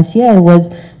of Rancière was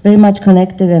very much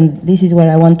connected, and this is where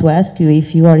I want to ask you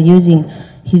if you are using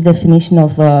his definition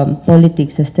of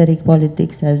politics, aesthetic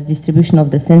politics, as distribution of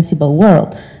the sensible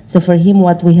world. So for him,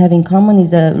 what we have in common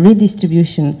is a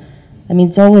redistribution. I mean,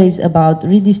 it's always about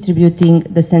redistributing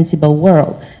the sensible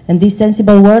world. And this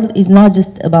sensible world is not just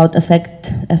about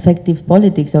affective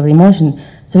politics or emotion.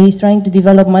 So he's trying to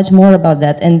develop much more about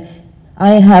that. And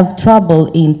I have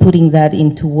trouble in putting that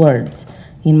into words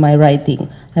in my writing.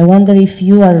 I wonder if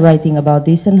you are writing about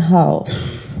this and how.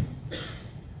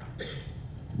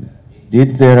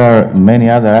 Indeed, there are many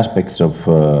other aspects of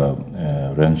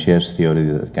Rancière's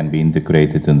theory that can be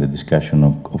integrated in the discussion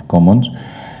of commons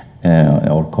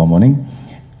or commoning.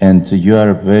 And you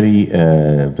are very,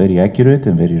 very accurate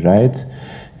and very right.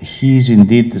 He is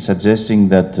indeed suggesting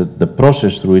that the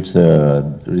process through which the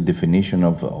redefinition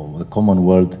of the common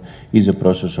world is a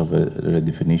process of a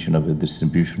redefinition of the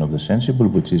distribution of the sensible,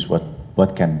 which is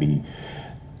what can be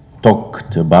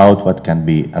talked about, what can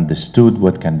be understood,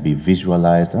 what can be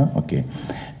visualized. Okay.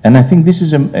 And I think this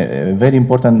is a very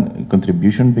important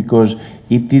contribution because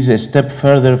it is a step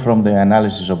further from the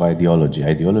analysis of ideology.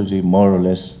 Ideology more or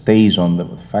less stays on the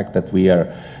fact that we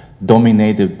are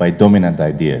dominated by dominant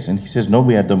ideas. And he says, no,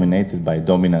 we are dominated by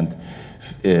dominant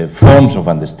forms of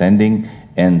understanding,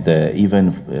 and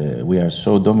even we are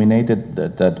so dominated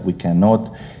that we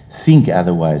cannot think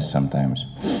otherwise sometimes.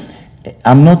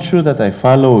 I'm not sure that I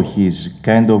follow his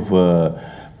kind of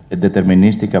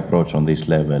deterministic approach on this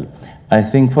level. I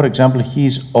think, for example, he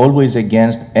is always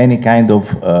against any kind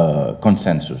of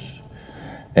consensus,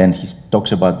 and he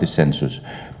talks about dissensus.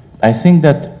 I think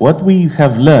that what we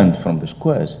have learned from the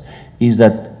squares is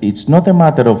that it's not a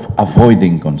matter of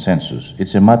avoiding consensus,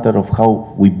 it's a matter of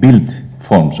how we build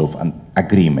forms of an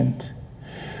agreement.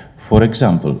 For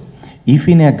example, if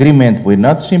in agreement we're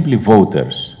not simply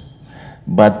voters,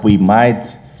 but we might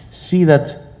see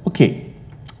that, okay,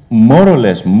 more or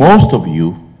less most of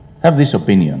you have this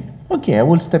opinion. Okay, I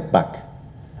will step back.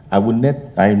 I will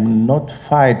not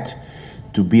fight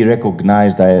to be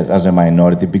recognized as a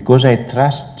minority because I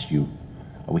trust you.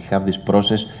 We have this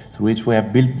process through which we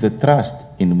have built the trust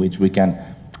in which we can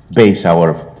base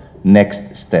our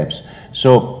next steps.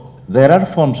 So there are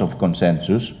forms of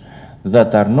consensus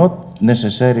that are not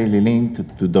necessarily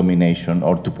linked to domination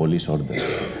or to police order.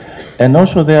 And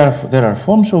also there are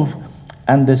forms of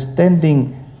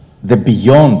understanding the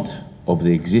beyond of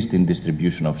the existing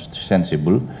distribution of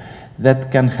sensible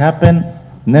that can happen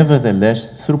nevertheless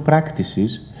through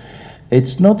practices.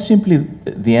 It's not simply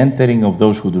the entering of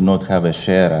those who do not have a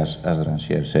share, as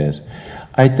Rancière says.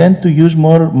 I tend to use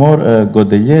more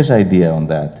Godelier's idea on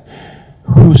that,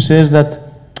 who says that,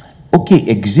 okay,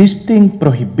 existing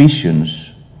prohibitions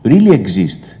really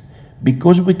exist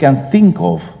because we can think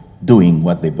of doing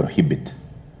what they prohibit.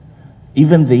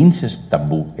 Even the incest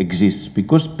taboo exists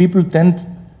because people tend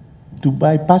to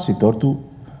bypass it or to,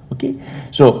 okay?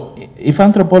 So if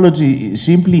anthropology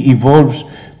simply evolves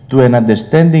to an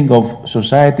understanding of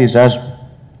societies as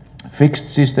fixed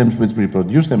systems which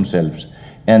reproduce themselves,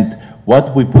 and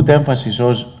what we put emphasis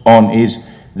on is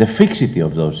the fixity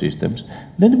of those systems,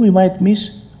 then we might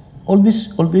miss all this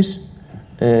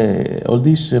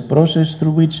process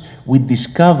through which we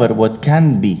discover what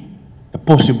can be a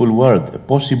possible world, a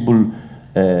possible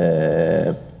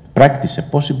practice, a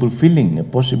possible feeling, a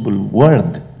possible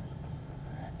word.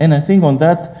 And I think on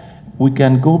that we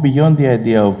can go beyond the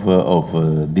idea of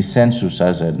dissensus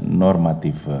as a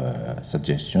normative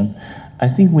suggestion. I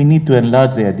think we need to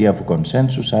enlarge the idea of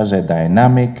consensus as a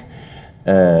dynamic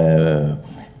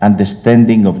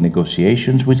understanding of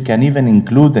negotiations, which can even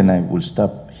include, and I will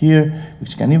stop here,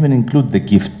 which can even include the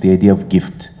gift, the idea of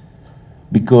gift.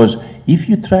 Because if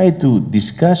you try to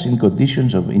discuss in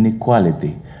conditions of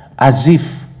inequality as if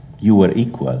you were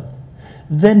equal,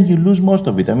 then you lose most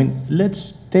of it. I mean,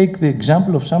 let's take the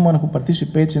example of someone who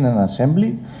participates in an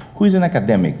assembly who is an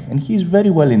academic, and he is very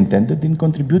well intended in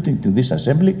contributing to this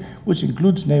assembly, which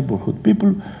includes neighborhood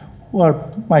people who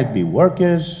might be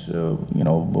workers,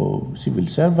 civil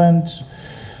servants,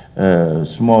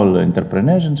 small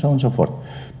entrepreneurs, and so on and so forth.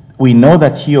 We know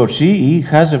that he or she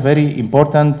has a very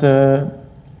important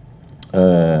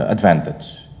advantage.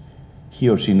 He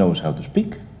or she knows how to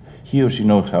speak. He or she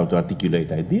knows how to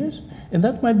articulate ideas, and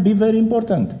that might be very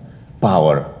important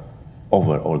power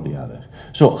over all the others.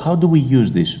 So how do we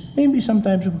use this? Maybe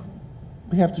sometimes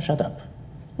we have to shut up,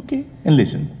 okay, and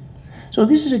listen. So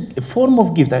this is a form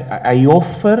of gift. I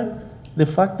offer the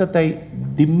fact that I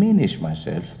diminish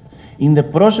myself in the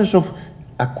process of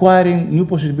acquiring new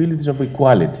possibilities of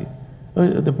equality,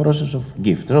 the process of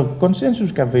gift. So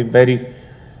consensus can be very,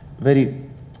 very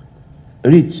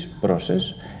rich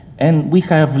process, and we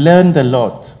have learned a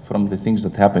lot from the things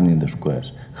that happen in the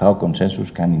squares, how consensus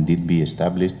can indeed be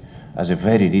established as a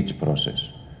very rich process,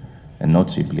 and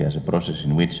not simply as a process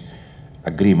in which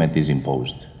agreement is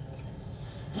imposed.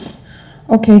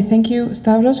 Okay, thank you,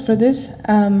 Stavros, for this.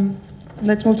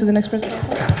 Let's move to the next presentation.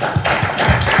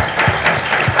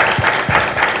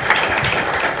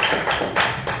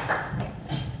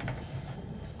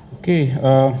 Okay,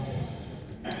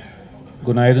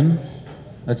 günaydın.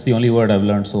 That's the only word I've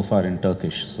learned so far in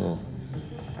Turkish. So,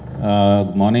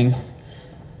 good morning.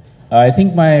 I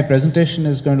think my presentation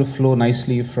is going to flow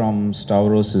nicely from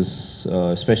Stavros's,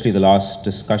 especially the last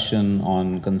discussion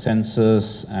on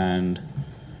consensus and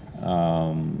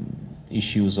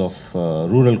issues of the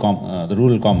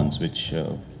rural commons, which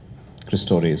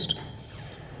Christo raised.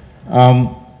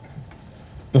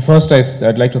 But first,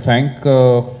 I'd like to thank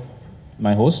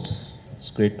my hosts. It's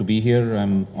great to be here.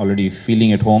 I'm already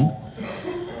feeling at home.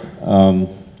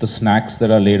 The snacks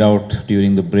that are laid out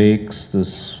during the breaks, the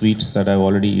sweets that I've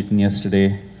already eaten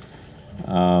yesterday,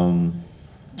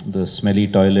 the smelly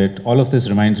toilet, all of this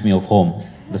reminds me of home.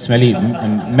 The smelly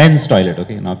men's toilet,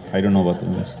 okay? Not, I don't know about the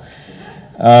women's.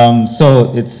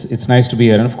 So it's nice to be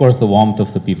here, and of course the warmth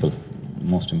of the people,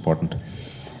 most important.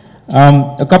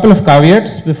 A couple of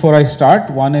caveats before I start.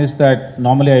 One is that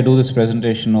normally I do this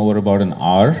presentation over about an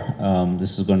hour.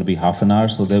 This is going to be half an hour,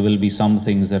 so there will be some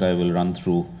things that I will run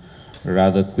through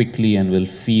rather quickly and will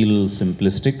feel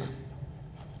simplistic.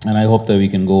 And I hope that we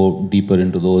can go deeper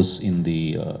into those in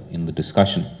the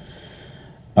discussion.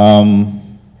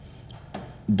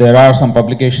 There are some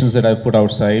publications that I've put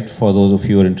outside for those of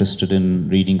you who are interested in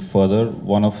reading further.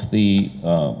 One of the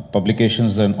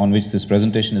publications on which this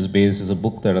presentation is based is a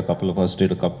book that a couple of us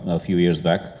did a few years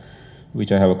back,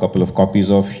 which I have a couple of copies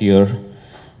of here.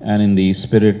 And in the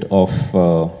spirit of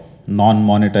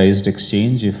non-monetized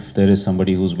exchange, if there is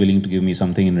somebody who's willing to give me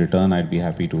something in return, I'd be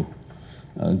happy to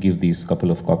give these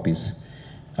couple of copies.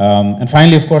 And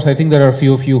finally, of course, I think there are a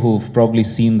few of you who've probably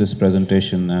seen this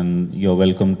presentation, and you're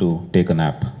welcome to take a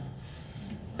nap,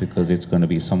 because it's going to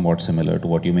be somewhat similar to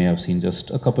what you may have seen just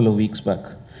a couple of weeks back.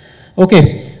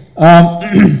 Okay.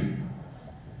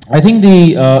 I think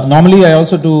normally I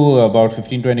also do about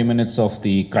 15-20 minutes of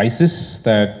the crisis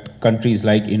that countries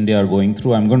like India are going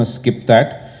through. I'm going to skip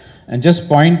that and just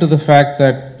point to the fact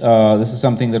that this is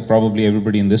something that probably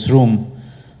everybody in this room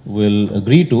will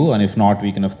agree to, and if not,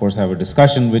 we can of course have a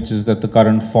discussion, which is that the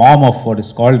current form of what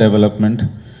is called development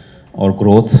or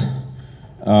growth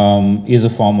is a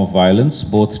form of violence,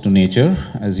 both to nature,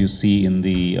 as you see in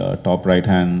the top right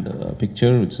hand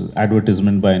picture, which is an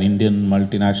advertisement by an Indian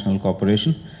multinational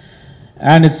corporation,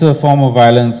 and it's a form of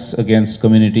violence against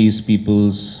communities,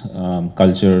 peoples,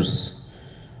 cultures,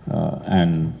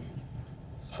 and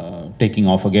taking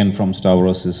off again from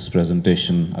Stavros's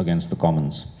presentation, against the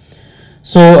commons.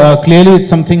 So clearly it's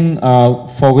something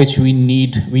for which we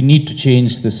need to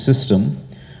change this system.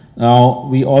 Now,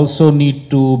 we also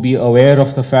need to be aware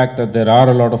of the fact that there are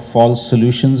a lot of false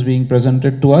solutions being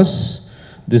presented to us.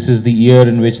 This is the year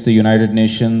in which the United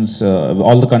Nations,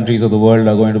 all the countries of the world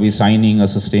are going to be signing a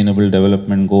Sustainable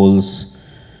Development Goals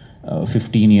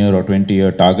 15-year or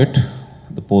 20-year target,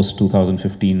 the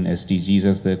post-2015 SDGs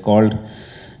as they're called.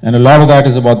 And a lot of that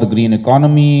is about the green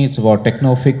economy, it's about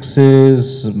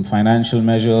techno-fixes, financial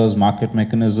measures, market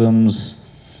mechanisms,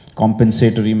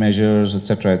 compensatory measures,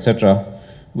 etc.,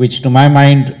 which to my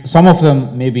mind, some of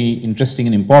them may be interesting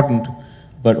and important,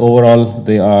 but overall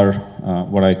they are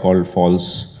what I call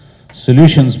false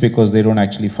solutions, because they don't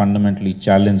actually fundamentally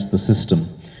challenge the system.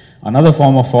 Another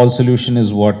form of false solution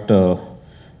is what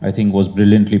I think was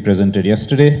brilliantly presented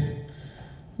yesterday,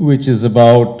 which is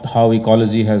about how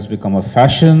ecology has become a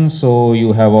fashion. So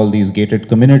you have all these gated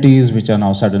communities which are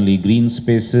now suddenly green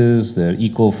spaces, they're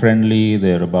eco-friendly,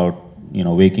 they're about, you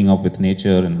know, waking up with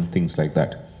nature and things like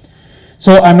that.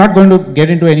 So I'm not going to get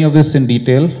into any of this in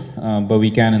detail, but we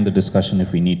can in the discussion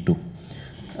if we need to.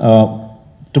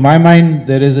 To my mind,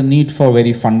 there is a need for a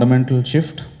very fundamental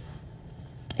shift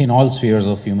in all spheres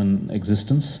of human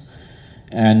existence.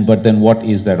 But then what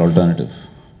is that alternative?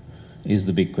 Is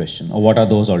the big question, or what are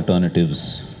those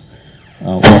alternatives?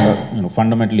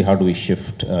 Fundamentally, how do we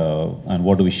shift, and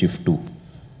what do we shift to?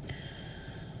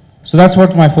 So that's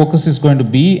what my focus is going to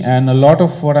be, and a lot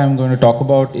of what I'm going to talk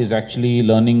about is actually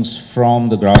learnings from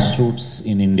the grassroots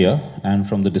in India, and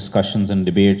from the discussions and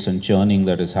debates and churning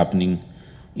that is happening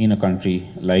in a country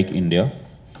like India.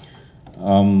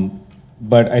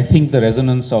 But I think the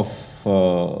resonance of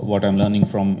what I'm learning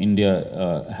from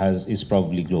India is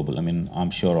probably global. I mean,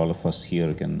 I'm sure all of us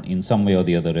here can in some way or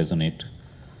the other resonate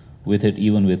with it,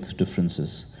 even with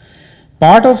differences.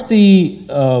 Part of the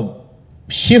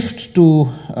shift to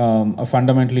a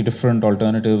fundamentally different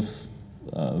alternative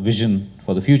vision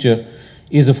for the future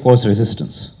is, of course,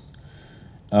 resistance.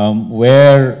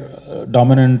 Where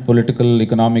dominant political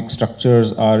economic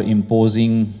structures are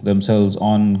imposing themselves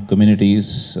on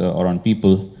communities or on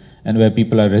people, and where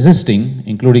people are resisting,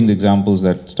 including the examples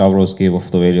that Stavros gave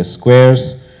of the various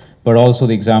squares, but also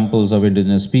the examples of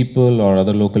indigenous people or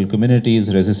other local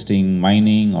communities resisting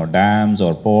mining or dams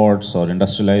or ports or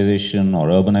industrialization or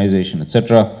urbanization,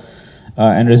 etc.,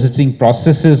 and resisting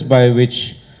processes by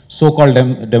which so-called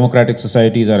democratic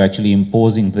societies are actually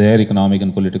imposing their economic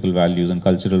and political values and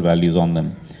cultural values on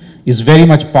them, is very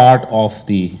much part of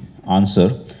the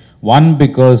answer. One,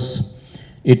 because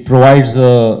it provides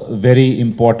a very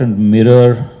important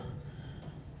mirror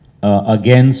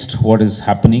against what is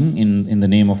happening in the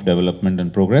name of development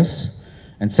and progress.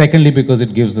 And secondly, because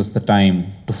it gives us the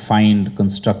time to find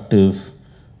constructive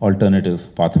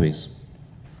alternative pathways.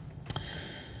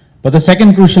 But the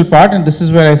second crucial part, and this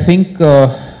is where I think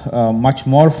much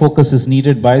more focus is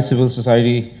needed by civil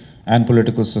society and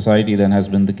political society than has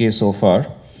been the case so far,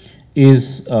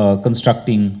 is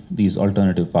constructing these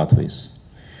alternative pathways.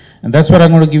 And that's where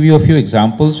I'm going to give you a few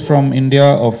examples from India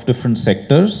of different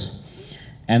sectors,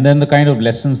 and then the kind of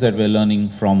lessons that we're learning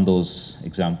from those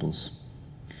examples.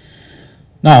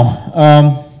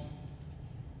 Now,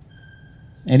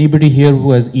 anybody here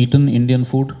who has eaten Indian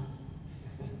food?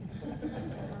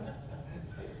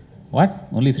 What?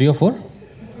 Only 3 or 4?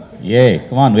 Yay,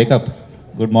 come on, wake up.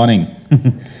 Good morning.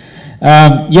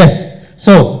 Yes,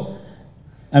 so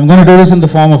I'm going to do this in the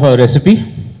form of a recipe,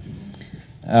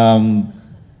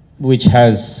 which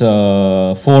has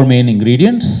 4 main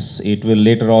ingredients. It will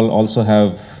later on also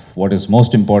have what is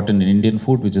most important in Indian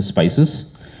food, which is spices.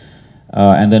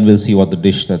 And then we'll see what the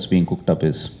dish that's being cooked up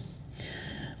is.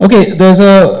 Okay, there's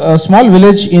a small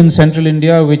village in central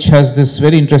India which has this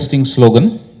very interesting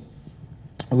slogan,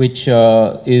 which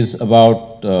is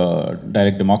about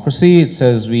direct democracy. It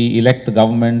says we elect the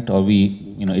government, or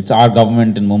it's our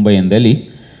government in Mumbai and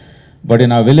Delhi, but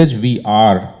in our village we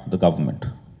are the government.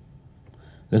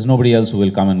 There's nobody else who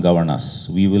will come and govern us.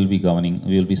 We will be governing,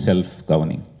 we will be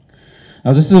self-governing.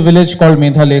 Now this is a village called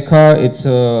Medhalekha. It's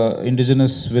an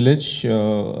indigenous village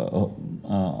of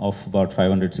about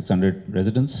 500, 600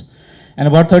 residents. And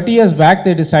about 30 years back,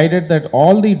 they decided that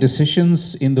all the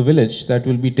decisions in the village that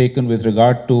will be taken with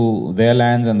regard to their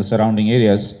lands and the surrounding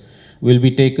areas will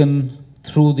be taken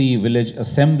through the village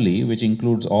assembly, which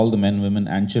includes all the men, women,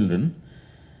 and children,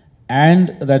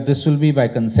 and that this will be by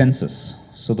consensus.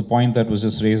 So the point that was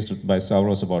just raised by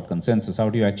Stavros about consensus, how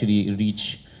do you actually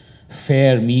reach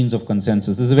fair means of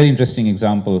consensus? This is a very interesting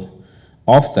example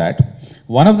of that.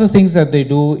 One of the things that they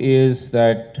do is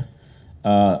that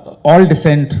all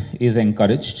dissent is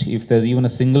encouraged. If there's even a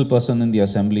single person in the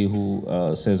assembly who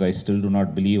says, I still do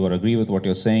not believe or agree with what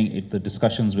you're saying, the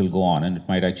discussions will go on and it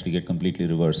might actually get completely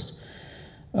reversed.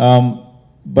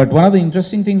 But one of the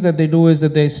interesting things that they do is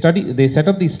that they set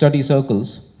up these study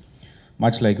circles,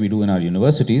 much like we do in our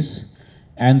universities.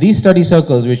 And these study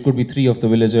circles, which could be 3 of the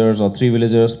villagers or 3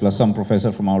 villagers plus some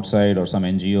professor from outside or some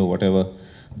NGO, whatever,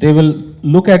 they will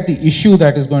look at the issue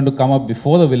that is going to come up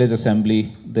before the village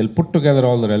assembly. They'll put together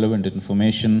all the relevant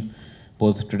information,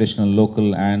 both traditional,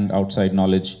 local, and outside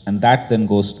knowledge, and that then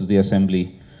goes to the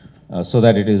assembly so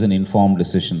that it is an informed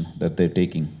decision that they're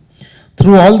taking.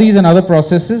 Through all these and other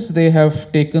processes, they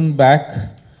have taken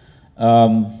back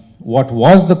what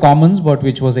was the commons, but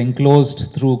which was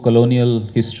enclosed through colonial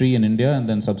history in India and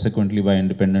then subsequently by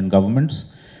independent governments.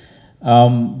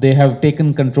 They have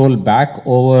taken control back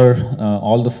over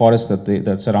all the forests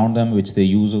that surround them, which they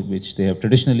use, which they have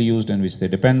traditionally used and which they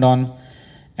depend on.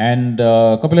 And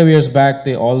a couple of years back,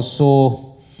 they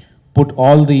also put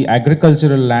all the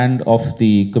agricultural land of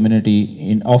the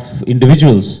community, of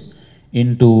individuals,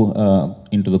 into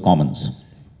the commons,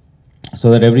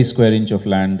 so that every square inch of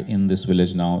land in this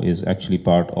village now is actually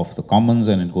part of the commons,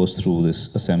 and it goes through this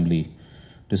assembly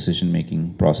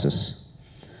decision-making process.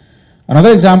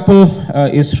 Another example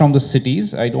is from the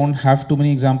cities. I don't have too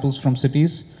many examples from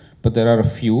cities, but there are a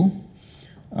few.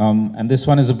 And this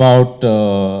one is about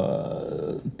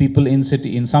people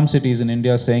in some cities in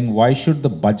India saying, why should the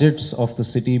budgets of the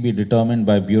city be determined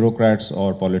by bureaucrats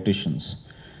or politicians?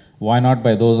 Why not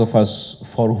by those of us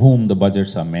for whom the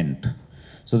budgets are meant?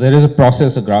 So there is a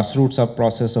process, a grassroots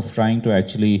sub-process of trying to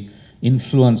actually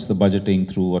influence the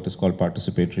budgeting through what is called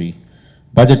participatory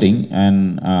budgeting.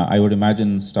 And I would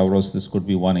imagine, Stavros, this could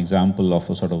be one example of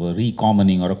a sort of a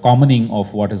recommoning or a commoning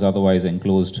of what is otherwise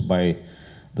enclosed by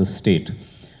the state.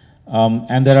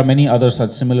 And there are many other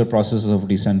such similar processes of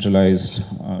decentralized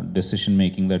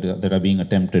decision-making that are being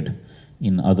attempted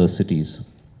in other cities.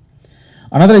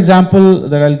 Another example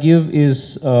that I'll give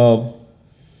is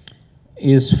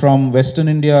from Western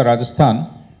India, Rajasthan,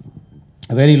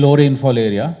 a very low rainfall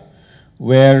area,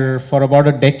 where for about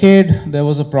a decade there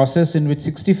was a process in which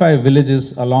 65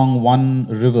 villages along one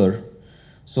river,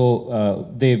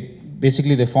 so they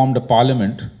formed a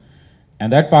parliament,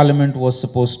 and that parliament was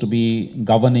supposed to be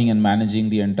governing and managing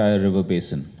the entire river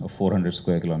basin of 400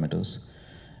 square kilometers.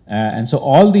 And so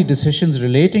all the decisions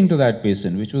relating to that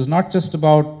basin, which was not just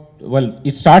about, well,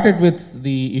 it started with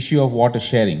the issue of water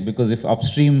sharing, because if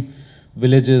upstream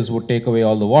villages would take away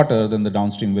all the water, then the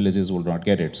downstream villages would not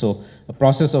get it. So a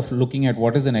process of looking at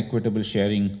what is an equitable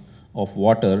sharing of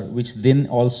water, which then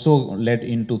also led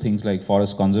into things like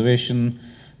forest conservation,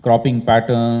 cropping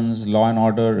patterns, law and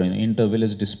order, and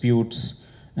inter-village disputes,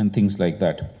 and things like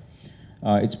that.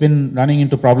 It's been running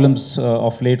into problems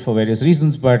of late for various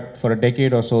reasons, but for a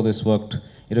decade or so this worked.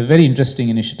 It was a very interesting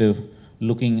initiative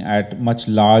looking at much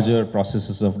larger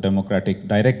processes of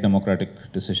direct democratic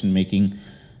decision making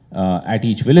at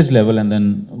each village level and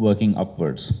then working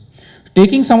upwards.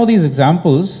 Taking some of these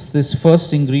examples, this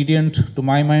first ingredient to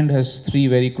my mind has three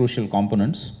very crucial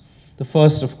components. The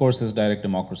first, of course, is direct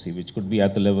democracy, which could be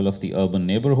at the level of the urban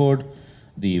neighborhood,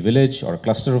 the village or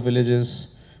cluster of villages,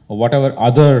 or whatever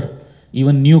other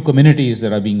even new communities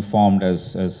that are being formed,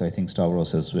 as I think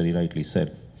Stavros has very rightly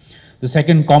said. The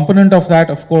second component of that,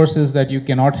 of course, is that you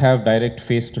cannot have direct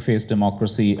face-to-face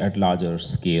democracy at larger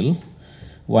scale.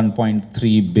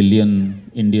 1.3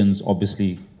 billion Indians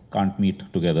obviously can't meet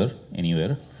together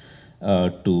anywhere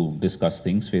to discuss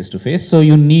things face-to-face. So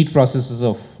you need processes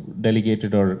of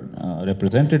delegated or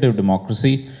representative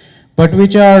democracy, but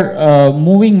which are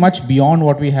moving much beyond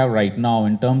what we have right now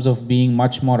in terms of being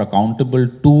much more accountable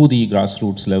to the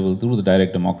grassroots level through the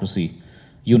direct democracy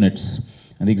units.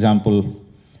 And the example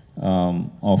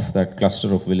of that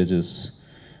cluster of villages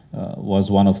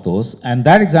was one of those. And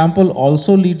that example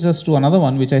also leads us to another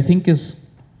one, which I think is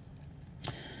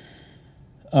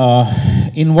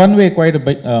in one way quite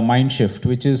a mind shift,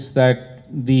 which is that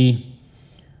the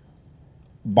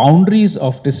boundaries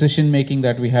of decision making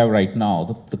that we have right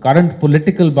now, the current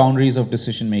political boundaries of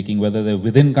decision making, whether they're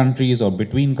within countries or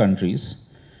between countries,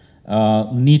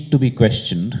 need to be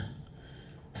questioned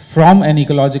from an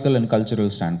ecological and cultural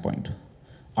standpoint.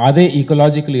 Are they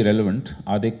ecologically relevant?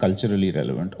 Are they culturally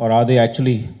relevant? Or are they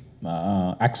actually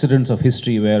accidents of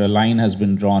history where a line has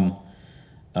been drawn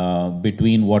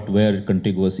between what were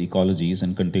contiguous ecologies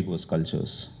and contiguous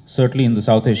cultures? Certainly in the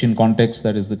South Asian context,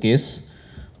 that is the case,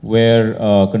 where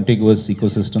contiguous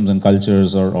ecosystems and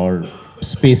cultures or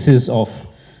spaces of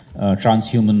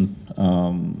transhuman,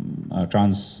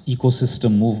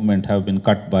 trans-ecosystem movement have been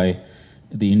cut by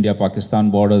the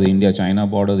India-Pakistan border, the India-China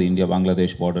border, the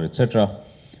India-Bangladesh border, etc.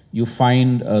 You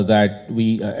find that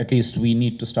at least we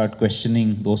need to start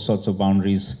questioning those sorts of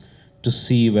boundaries to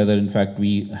see whether in fact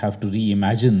we have to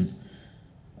reimagine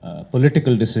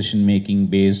political decision making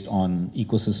based on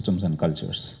ecosystems and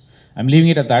cultures. I'm leaving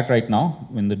it at that right now.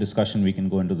 In the discussion we can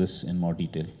go into this in more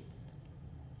detail.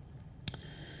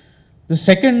 The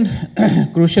second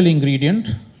crucial ingredient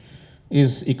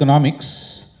is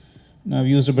economics. Now, I've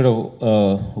used a bit of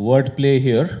wordplay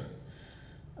here,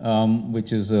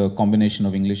 which is a combination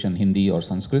of English and Hindi or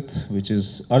Sanskrit, which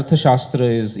is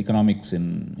Arthashastra is economics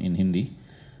in Hindi.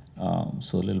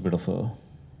 So a little bit of a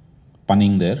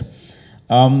punning there.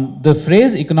 The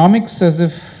phrase economics as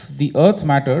if the earth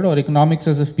mattered or economics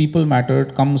as if people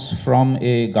mattered comes from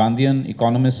a Gandhian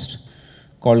economist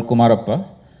called Kumarappa,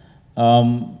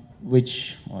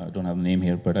 which, well, I don't have the name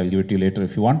here, but I'll give it to you later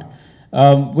if you want,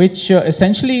 which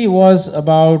essentially was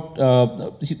about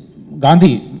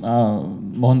Gandhi,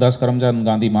 Mohandas Karamchand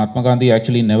Gandhi, Mahatma Gandhi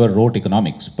actually never wrote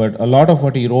economics, but a lot of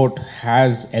what he wrote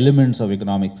has elements of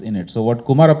economics in it. So what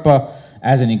Kumarappa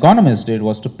as an economist did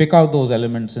was to pick out those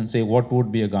elements and say what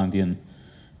would be a Gandhian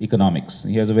economics.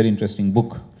 He has a very interesting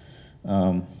book,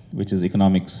 which is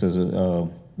Economics as the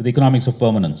Economics of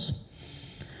Permanence.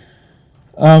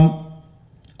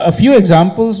 A few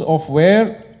examples of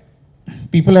where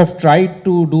people have tried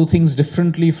to do things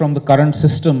differently from the current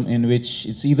system in which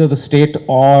it's either the state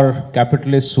or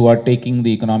capitalists who are taking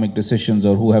the economic decisions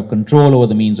or who have control over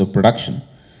the means of production.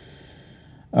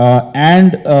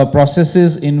 And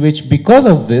processes in which, because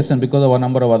of this and because of a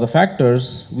number of other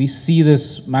factors, we see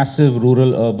this massive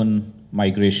rural-urban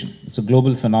migration. It's a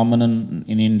global phenomenon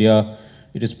in India.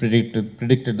 It is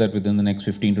predicted that within the next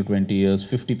 15 to 20 years,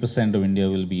 50% of India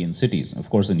will be in cities. Of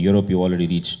course, in Europe, you've already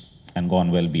reached and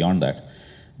gone well beyond that.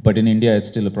 But in India, it's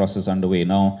still a process underway.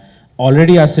 Now,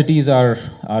 already our cities are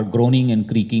groaning and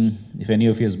creaking. If any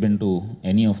of you has been to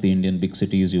any of the Indian big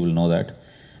cities, you will know that.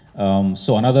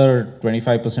 So another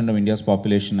 25% of India's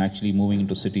population actually moving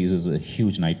into cities is a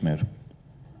huge nightmare.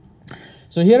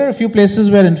 So here are a few places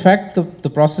where in fact the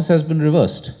process has been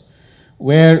reversed,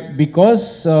 where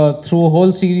because through a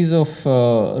whole series of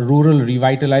rural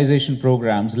revitalization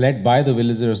programs led by the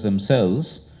villagers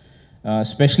themselves,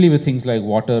 especially with things like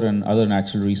water and other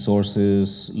natural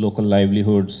resources, local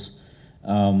livelihoods,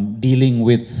 dealing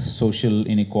with social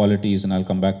inequalities, and I'll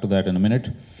come back to that in a minute.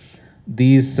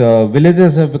 These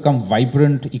villages have become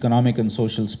vibrant economic and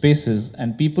social spaces,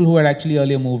 and people who had actually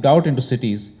earlier moved out into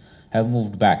cities have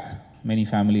moved back. Many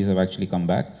families have actually come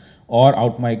back, or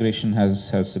out-migration has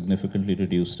significantly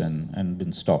reduced and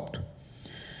been stopped.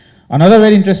 Another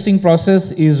very interesting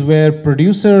process is where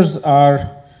producers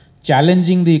are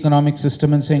challenging the economic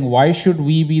system and saying, why should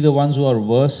we be the ones who are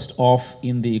worst off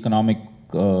in the economic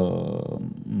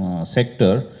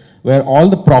sector, where all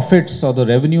the profits or the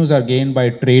revenues are gained by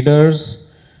traders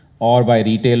or by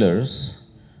retailers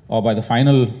or by the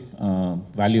final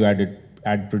value-added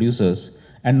producers,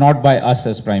 and not by us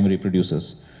as primary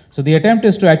producers. So the attempt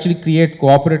is to actually create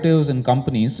cooperatives and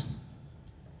companies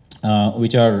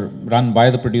which are run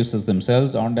by the producers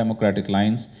themselves on democratic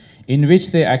lines, in which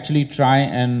they actually try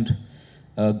and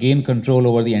gain control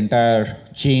over the entire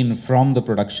chain from the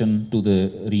production to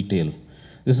the retail.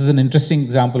 This is an interesting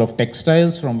example of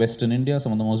textiles from Western India,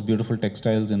 some of the most beautiful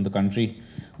textiles in the country,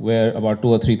 where about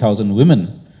 2,000 or 3,000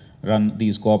 women run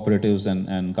these cooperatives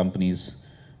and companies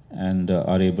and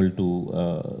are able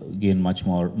to gain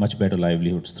much better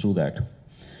livelihoods through that.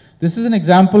 This is an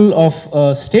example of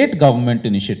a state government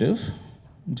initiative,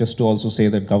 just to also say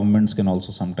that governments can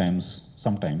also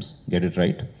sometimes get it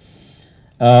right,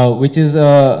 which is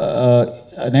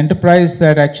an enterprise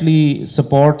that actually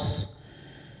supports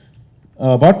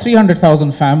about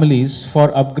 300,000 families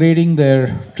for upgrading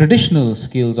their traditional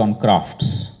skills on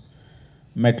crafts: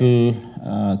 metal,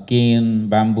 cane,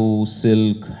 bamboo,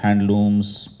 silk,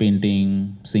 handlooms,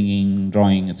 painting, singing,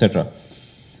 drawing, etc.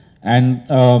 And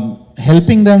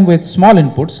helping them with small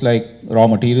inputs like raw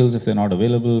materials if they're not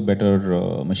available,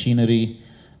 better machinery,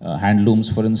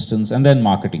 handlooms for instance, and then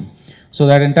marketing. So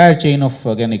that entire chain of,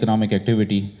 again, economic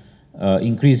activity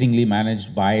increasingly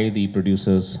managed by the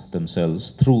producers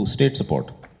themselves through state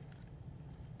support.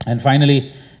 And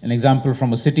finally, an example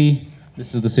from a city.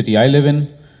 This is the city I live in,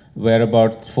 where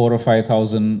about 4,000 or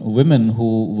 5,000 women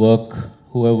who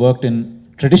have worked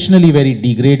in traditionally very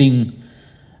degrading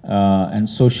and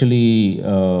socially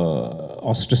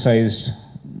ostracized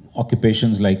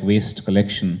occupations like waste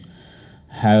collection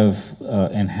have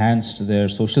enhanced their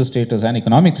social status and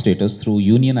economic status through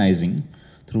unionizing,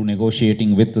 through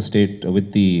negotiating with the state,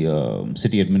 with the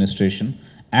city administration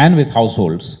and with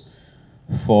households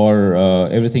for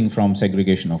everything from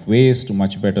segregation of waste to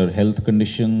much better health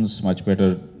conditions, much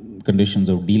better conditions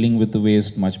of dealing with the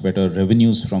waste, much better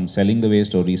revenues from selling the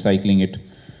waste or recycling it,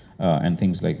 and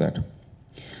things like that.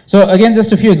 So again,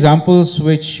 just a few examples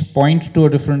which point to a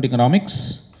different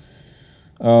economics.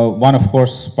 One, of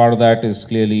course, part of that is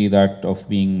clearly that of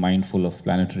being mindful of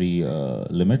planetary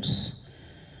limits.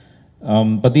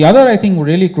 But the other, I think,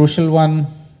 really crucial one,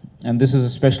 and this is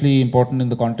especially important in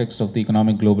the context of the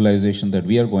economic globalization that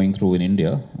we are going through in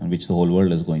India, and which the whole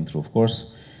world is going through, of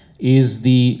course, is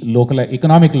the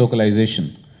economic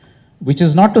localization, which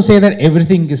is not to say that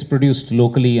everything is produced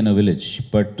locally in a village,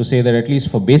 but to say that at least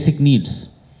for basic needs,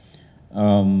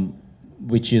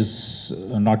 which is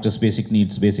not just basic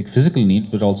needs, basic physical needs,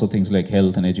 but also things like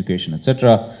health and education,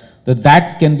 etc.,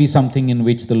 that can be something in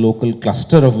which the local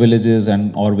cluster of villages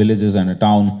or villages and a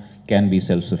town can be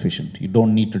self-sufficient. You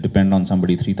don't need to depend on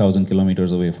somebody 3,000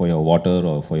 kilometers away for your water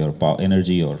or for your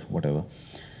energy or whatever.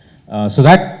 So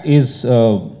that is,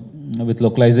 with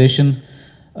localization,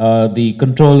 the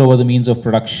control over the means of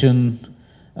production,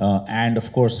 and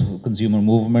of course consumer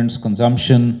movements,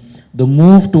 consumption, the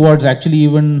move towards actually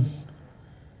even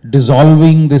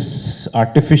dissolving this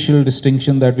artificial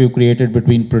distinction that we've created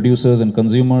between producers and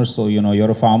consumers. So, you know, you're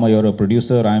a farmer, you're a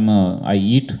producer, I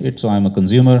eat it, so I'm a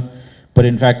consumer. But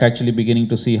in fact, actually beginning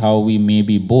to see how we may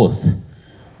be both.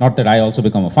 Not that I also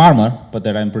become a farmer, but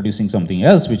that I'm producing something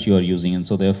else which you are using, and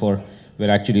so therefore we're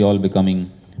actually all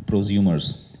becoming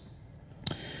prosumers.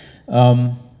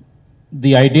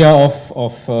 The idea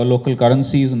of local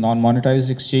currencies and non-monetized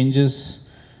exchanges.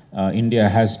 India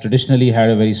has traditionally had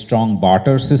a very strong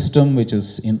barter system, which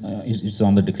is it's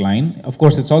on the decline. Of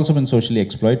course, it's also been socially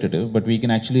exploitative, but we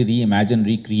can actually reimagine,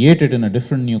 recreate it in a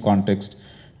different new context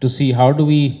to see how do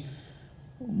we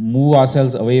move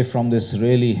ourselves away from this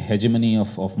really hegemony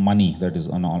of money that is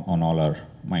on all our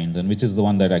minds, and which is the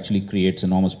one that actually creates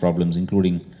enormous problems,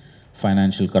 including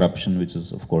financial corruption, which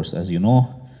is, of course, as you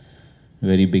know,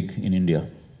 very big in India.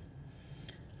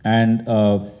 And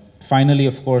finally,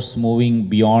 of course, moving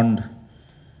beyond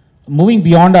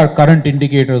our current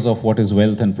indicators of what is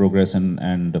wealth and progress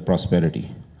and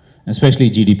prosperity, especially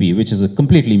GDP, which is a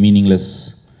completely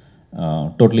meaningless,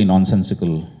 totally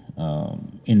nonsensical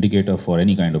indicator for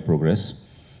any kind of progress.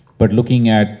 But looking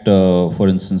at, for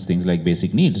instance, things like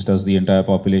basic needs, does the entire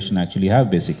population actually have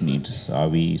basic needs? Are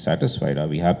we satisfied? Are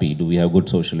we happy? Do we have good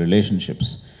social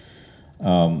relationships?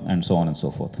 And so on and so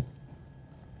forth.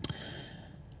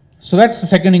 So that's the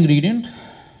second ingredient.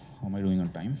 How am I doing on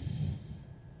time?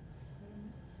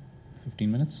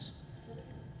 15 minutes?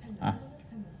 Ah,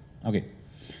 okay.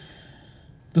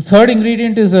 The third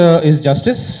ingredient is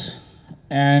justice.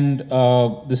 And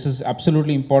this is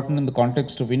absolutely important in the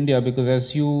context of India, because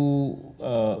as you,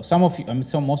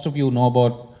 most of you know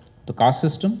about the caste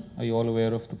system. Are you all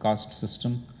aware of the caste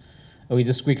system? Okay,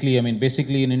 just quickly,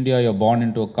 basically in India, you're born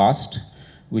into a caste,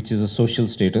 which is a social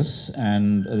status,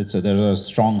 and there's a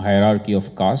strong hierarchy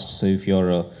of castes. So if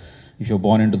you're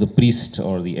born into the priest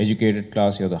or the educated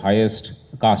class, you're the highest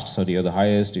caste. Sorry, you're the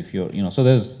highest. If you're, so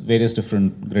there's various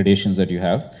different gradations that you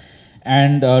have.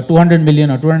 And 200 million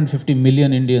or 250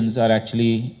 million Indians are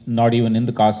actually not even in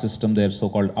the caste system. They're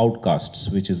so-called outcasts,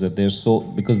 which is that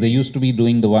because they used to be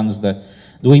doing the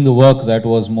work that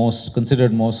was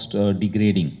considered most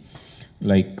degrading,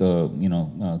 like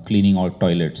cleaning out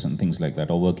toilets and things like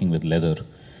that, or working with leather.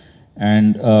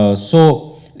 And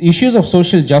so issues of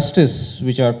social justice,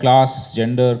 which are class,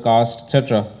 gender, caste,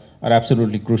 etc., are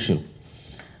absolutely crucial.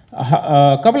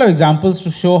 A couple of examples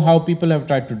to show how people have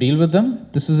tried to deal with them.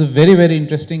 This is a very, very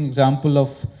interesting example of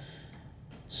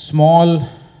small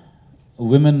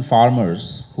women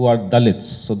farmers who are Dalits.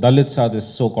 So Dalits are this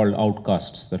so-called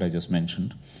outcasts that I just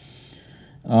mentioned.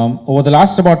 Over the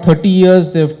last about 30 years,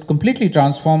 they've completely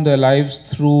transformed their lives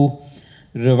through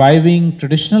reviving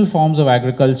traditional forms of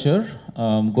agriculture,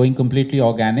 going completely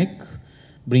organic,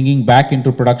 bringing back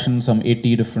into production some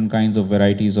 80 different kinds of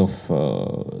varieties of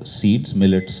seeds,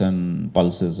 millets and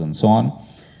pulses and so on.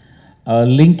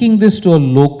 Linking this to a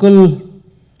local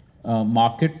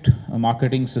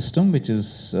marketing system, which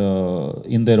is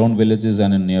in their own villages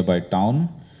and in nearby town.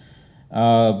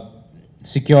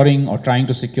 Securing or trying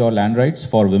to secure land rights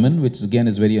for women, which again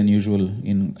is very unusual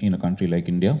in a country like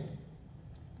India.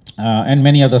 And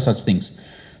many other such things.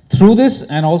 Through this,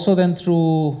 and also then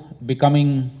through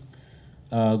becoming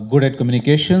good at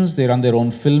communications, they run their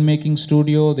own filmmaking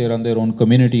studio, they run their own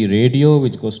community radio,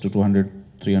 which goes to 200,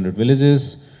 300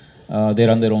 villages. They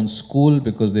run their own school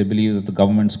because they believe that the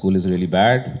government school is really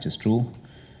bad, which is true.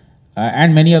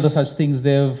 And many other such things.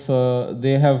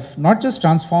 They have not just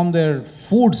transformed their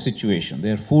food situation,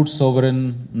 they're food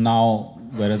sovereign now,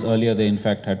 whereas earlier they in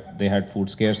fact had food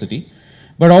scarcity,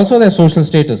 but also their social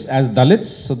status as Dalits.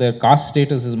 So their caste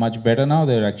status is much better now.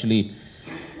 They're actually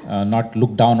not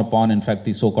looked down upon. In fact,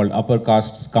 the so-called upper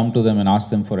castes come to them and ask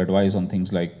them for advice on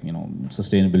things like,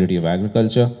 sustainability of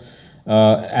agriculture.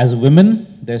 As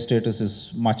women, their status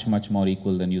is much, much more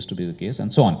equal than used to be the case,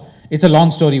 and so on. It's a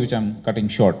long story which I'm cutting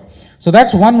short. So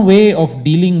that's one way of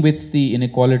dealing with the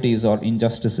inequalities or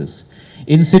injustices.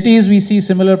 In cities, we see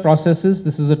similar processes.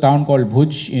 This is a town called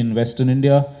Bhuj in Western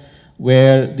India,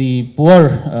 where the poor,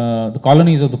 the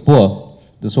colonies of the poor,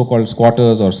 the so-called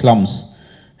squatters or slums,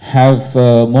 have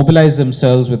mobilized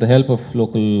themselves with the help of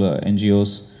local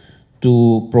NGOs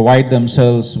to provide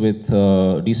themselves with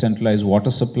decentralized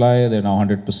water supply. They're now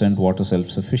 100% water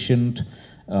self-sufficient,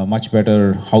 much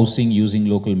better housing using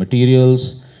local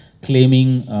materials,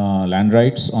 claiming land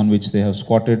rights on which they have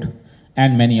squatted,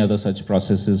 and many other such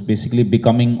processes, basically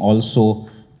becoming also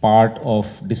part of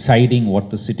deciding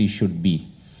what the city should be.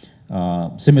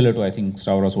 Similar to, I think,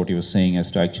 Stavros, what you were saying,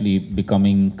 as to actually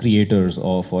becoming creators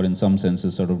of, or in some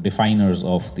senses, sort of definers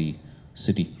of the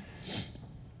city.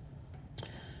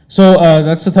 So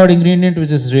that's the third ingredient,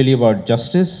 which is really about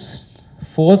justice.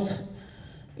 Fourth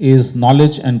is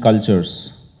knowledge and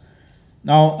cultures.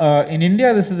 Now, in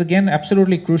India, this is again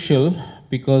absolutely crucial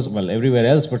because, well, everywhere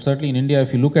else, but certainly in India,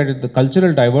 if you look at it, the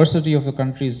cultural diversity of the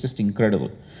country is just incredible.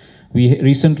 We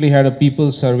recently had a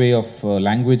people survey of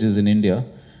languages in India,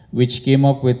 which came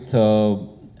up with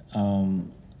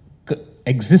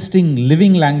existing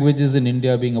living languages in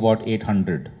India being about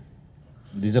 800.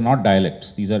 These are not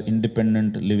dialects, these are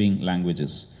independent living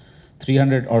languages.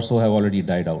 300 or so have already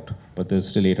died out, but there's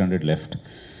still 800 left.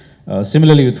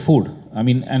 Similarly with food,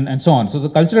 and so on. So the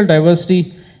cultural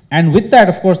diversity, and with that,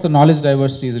 of course, the knowledge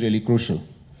diversity is really crucial.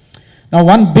 Now,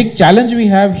 one big challenge we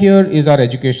have here is our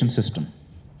education system.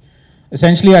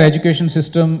 Essentially, our education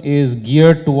system is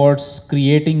geared towards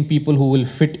creating people who will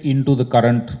fit into the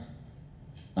current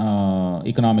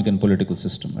economic and political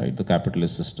system, right? The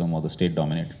capitalist system or the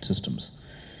state-dominated systems.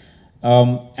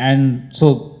 And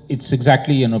so it's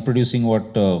exactly, you know, producing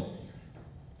what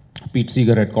Pete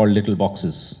Seeger had called little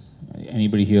boxes.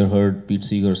 Anybody here heard Pete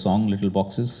Seeger's song, Little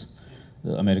Boxes,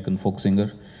 the American folk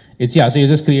singer? It's, yeah, so you're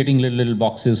just creating little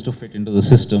boxes to fit into the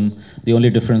system. The only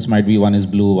difference might be one is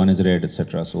blue, one is red,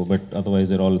 etc. So, but otherwise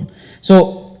they're all,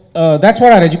 so that's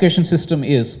what our education system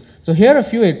is. So here are a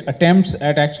few attempts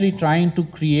at actually trying to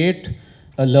create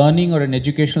a learning or an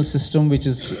educational system which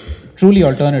is truly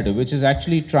alternative, which is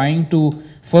actually trying to,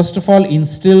 first of all,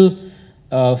 instill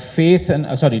faith and,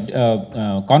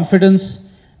 confidence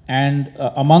and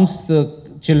amongst the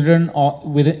children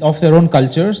of their own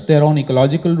cultures, their own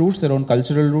ecological roots, their own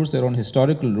cultural roots, their own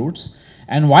historical roots.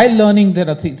 And while learning, there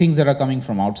are things that are coming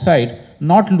from outside,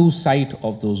 not lose sight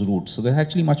of those roots. So they're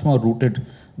actually much more rooted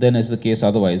than is the case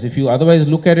otherwise. If you otherwise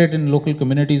look at it in local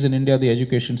communities in India, the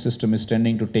education system is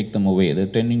tending to take them away. They're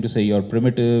tending to say you're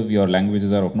primitive, your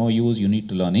languages are of no use, you need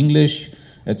to learn English,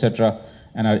 etc.,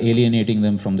 and are alienating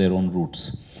them from their own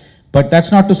roots. But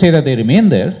that's not to say that they remain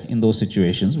there in those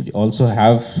situations. We also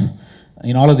have,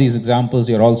 in all of these examples,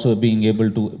 you're also being able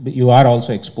to, you are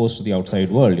also exposed to the outside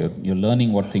world. You're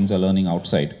learning what things are learning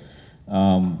outside.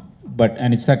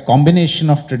 And it's that combination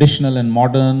of traditional and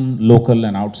modern, local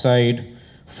and outside,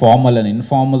 formal and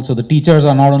informal. So the teachers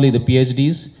are not only the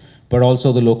PhDs, but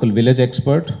also the local village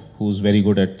expert who's very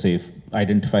good at, say,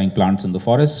 identifying plants in the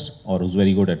forest, or who's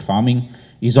very good at farming,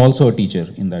 is also a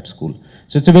teacher in that school.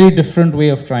 So it's a very different way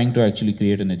of trying to actually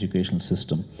create an educational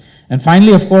system. And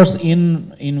finally, of course,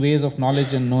 in ways of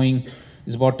knowledge and knowing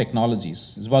is about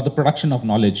technologies. It's about the production of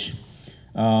knowledge,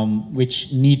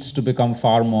 which needs to become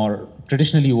far more,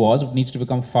 traditionally was, but needs to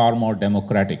become far more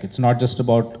democratic. It's not just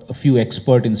about a few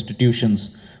expert institutions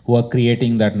who are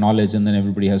creating that knowledge and then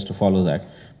everybody has to follow that.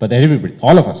 But everybody,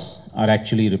 all of us, are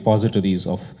actually repositories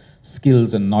of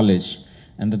skills and knowledge.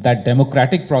 And that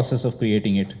democratic process of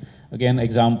creating it, again,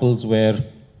 examples where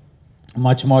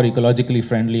much more ecologically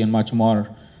friendly and much more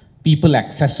people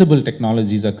accessible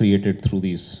technologies are created through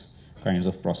these kinds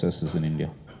of processes in India.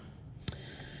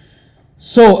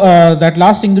 So that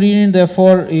last ingredient,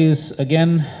 therefore, is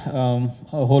again a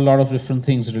whole lot of different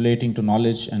things relating to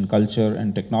knowledge and culture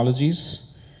and technologies.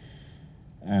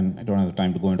 And I don't have the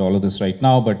time to go into all of this right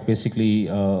now, but basically,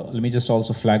 let me just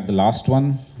also flag the last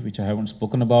one, which I haven't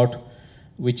spoken about,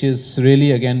 which is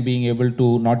really, again, being able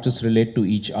to not just relate to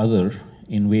each other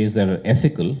in ways that are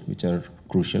ethical, which are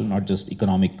crucial, not just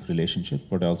economic relationships,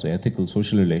 but also ethical,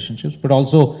 social relationships, but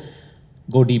also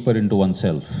go deeper into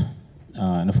oneself.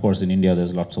 And of course, in India,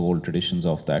 there's lots of old traditions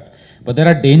of that. But there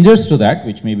are dangers to that,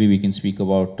 which maybe we can speak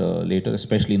about later,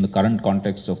 especially in the current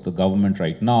context of the government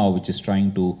right now, which is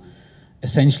trying to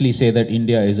essentially say that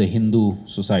India is a Hindu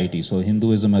society. So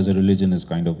Hinduism as a religion is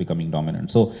kind of becoming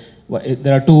dominant. So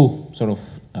there are two sort of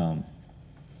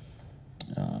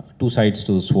two sides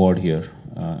to the sword here,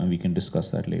 and we can discuss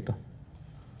that later.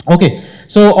 Okay,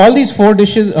 so all these four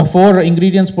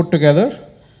ingredients put together,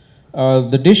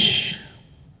 the dish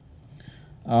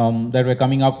that we're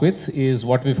coming up with is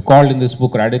what we've called in this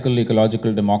book Radical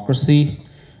Ecological Democracy.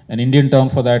 An Indian term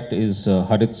for that is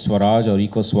Harit Swaraj or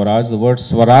Eco Swaraj. The word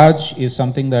Swaraj is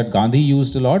something that Gandhi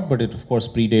used a lot, but it of course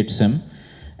predates him.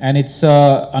 And it's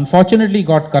unfortunately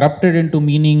got corrupted into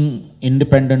meaning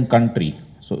independent country.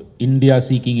 So India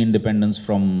seeking independence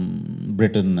from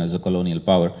Britain as a colonial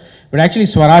power. But actually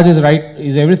Swaraj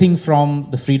is everything from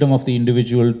the freedom of the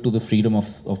individual to the freedom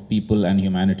of people and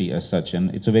humanity as such.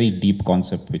 And it's a very deep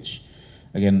concept, which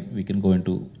again we can go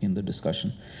into in the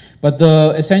discussion. But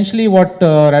essentially what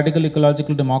radical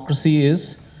ecological democracy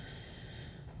is,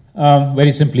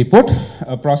 very simply put,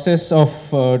 a process of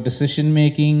decision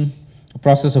making, a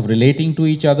process of relating to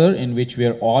each other in which we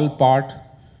are all part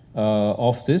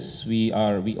of this. We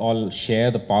all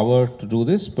share the power to do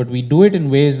this, but we do it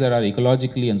in ways that are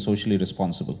ecologically and socially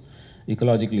responsible,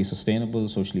 ecologically sustainable,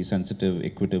 socially sensitive,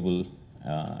 equitable,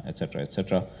 etc.,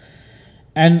 etc.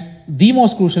 And the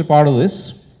most crucial part of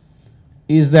this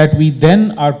is that we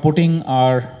then are putting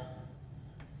our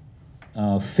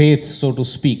faith, so to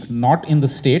speak, not in the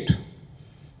state,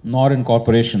 nor in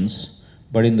corporations,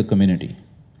 but in the community.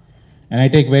 And I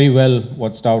take very well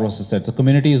what Stavros has said. So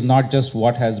community is not just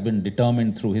what has been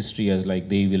determined through history as like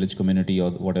the village community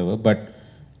or whatever, but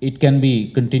it can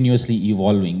be continuously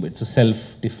evolving. It's a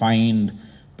self-defined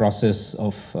process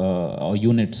of or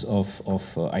units of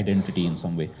identity in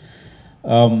some way.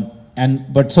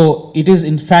 But so it is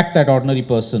in fact that ordinary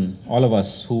person, all of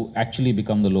us, who actually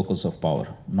become the locus of power,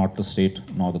 not the state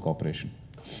nor the corporation.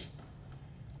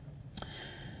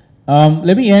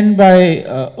 Let me end by,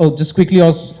 just quickly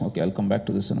also, okay, I'll come back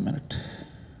to this in a minute.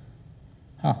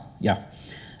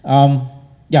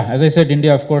 Yeah, as I said,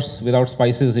 India, of course, without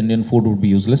spices, Indian food would be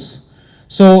useless.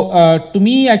 So to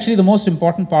me, actually, the most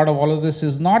important part of all of this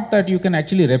is not that you can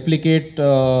actually replicate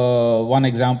one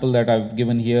example that I've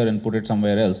given here and put it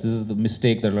somewhere else. This is the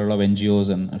mistake that a lot of NGOs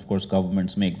and, of course,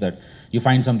 governments make, that you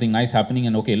find something nice happening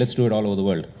and, okay, let's do it all over the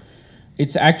world.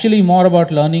 It's actually more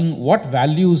about learning what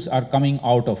values are coming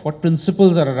out of, what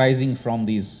principles are arising from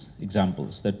these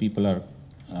examples that people are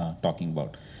talking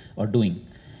about or doing.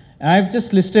 And I've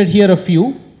just listed here a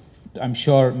few. I'm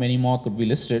sure many more could be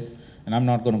listed. And I'm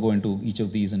not going to go into each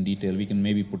of these in detail. We can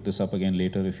maybe put this up again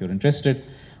later if you're interested.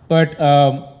 But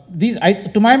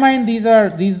to my mind, this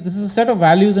is a set of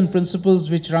values and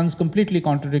principles which runs completely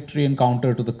contradictory and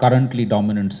counter to the currently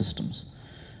dominant systems.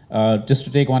 Just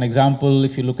to take one example,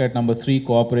 if you look at number 3,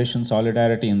 cooperation,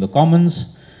 solidarity in the commons,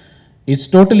 it's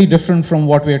totally different from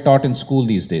what we are taught in school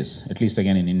these days, at least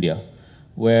again in India,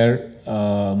 where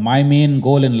my main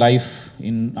goal in life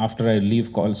after I leave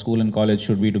school and college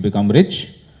should be to become rich,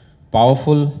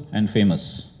 powerful and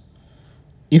famous.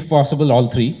 If possible, all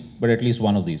 3, but at least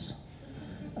one of these.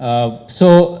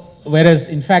 Whereas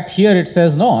in fact here it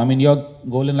says, no, I mean, your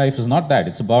goal in life is not that.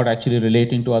 It's about actually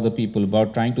relating to other people,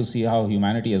 about trying to see how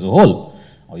humanity as a whole,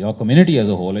 or your community as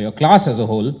a whole, or your class as a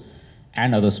whole,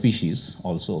 and other species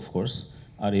also, of course,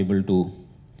 are able to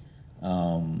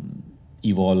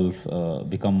evolve,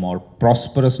 become more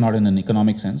prosperous, not in an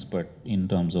economic sense, but in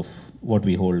terms of what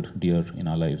we hold dear in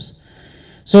our lives.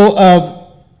 So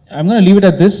I'm going to leave it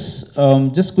at this.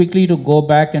 Just quickly to go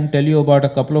back and tell you about a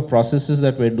couple of processes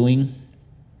that we're doing,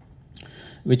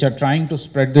 which are trying to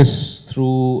spread this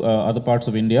through other parts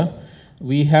of India.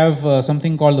 We have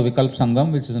something called the Vikalp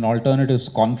Sangam, which is an alternatives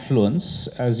confluence.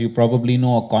 As you probably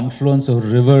know, a confluence of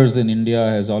rivers in India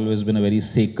has always been a very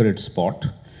sacred spot.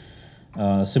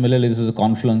 Similarly, this is a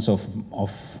confluence of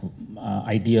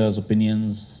ideas,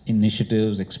 opinions,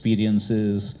 initiatives,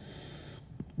 experiences,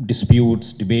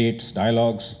 disputes, debates,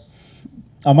 dialogues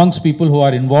amongst people who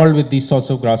are involved with these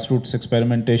sorts of grassroots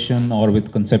experimentation or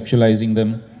with conceptualizing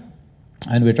them.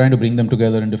 And we're trying to bring them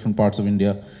together in different parts of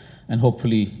India and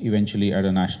hopefully eventually at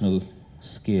a national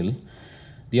scale.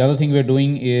 The other thing we're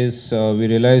doing is we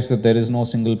realize that there is no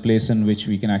single place in which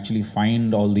we can actually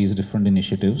find all these different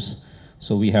initiatives.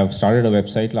 So we have started a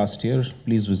website last year.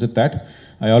 Please visit that.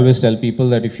 I always tell people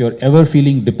that if you're ever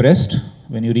feeling depressed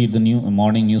when you read the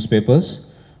morning newspapers,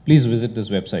 please visit this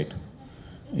website.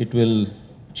 It will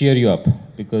cheer you up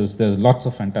because there's lots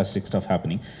of fantastic stuff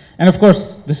happening. And of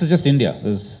course, this is just India.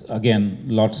 There's again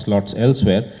lots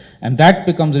elsewhere. And that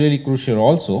becomes really crucial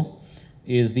also,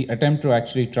 is the attempt to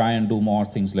actually try and do more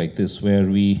things like this, where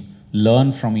we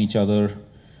learn from each other,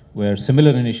 where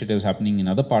similar initiatives happening in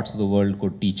other parts of the world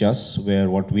could teach us, where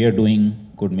what we are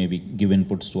doing could maybe give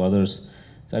inputs to others.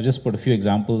 So I've just put a few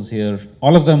examples here.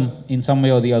 All of them in some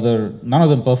way or the other, none of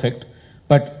them perfect,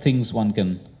 but things one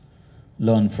can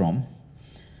learn from.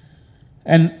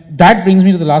 And that brings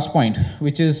me to the last point,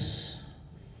 which is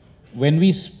when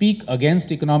we speak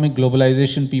against economic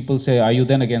globalization, people say, are you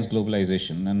then against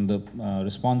globalization? And the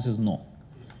response is no.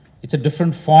 It's a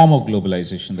different form of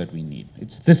globalization that we need.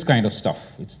 It's this kind of stuff.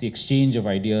 It's the exchange of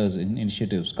ideas,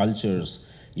 initiatives, cultures,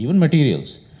 even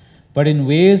materials, but in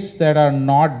ways that are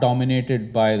not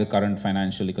dominated by the current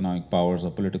financial, economic powers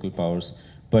or political powers,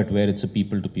 but where it's a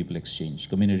people-to-people exchange,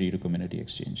 community-to-community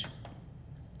exchange.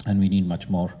 And we need much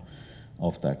more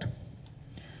of that.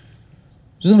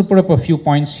 Just going to put up a few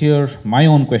points here, my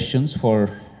own questions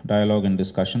for dialogue and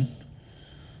discussion,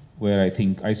 where I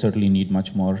think I certainly need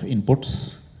much more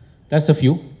inputs. That's a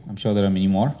few. I'm sure there are many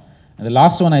more. And the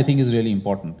last one I think is really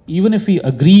important. Even if we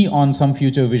agree on some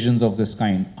future visions of this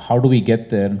kind, how do we get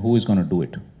there and who is going to do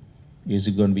it? Is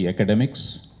it going to be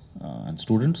academics and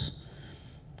students?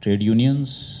 Trade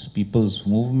unions, people's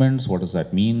movements, what does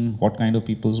that mean? What kind of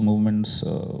people's movements?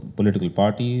 Political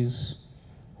parties?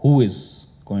 Who is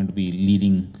going to be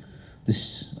leading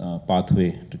this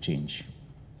pathway to change?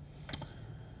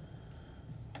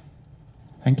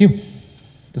 Thank you.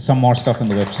 There's some more stuff on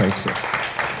the website. So.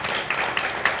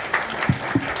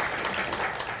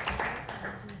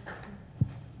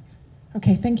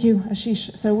 Okay, thank you,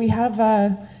 Ashish. So we have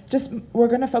we're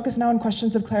going to focus now on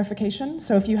questions of clarification.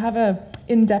 So if you have a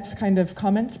in-depth kind of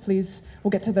comments, please,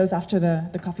 we'll get to those after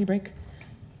the coffee break.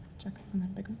 Check on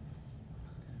that big one.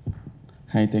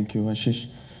 Hi, thank you, Ashish.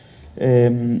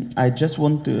 I just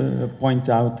want to point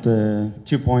out 2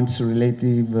 points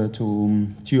relative to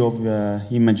 2 of the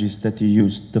images that you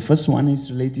used. The first one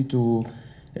is related to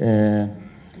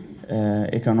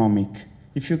economic.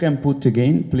 If you can put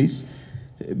again, please,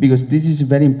 because this is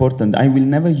very important. I will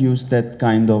never use that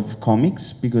kind of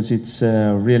comics because it's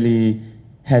really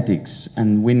ethics,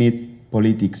 and we need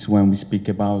politics when we speak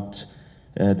about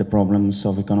the problems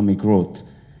of economic growth.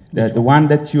 The one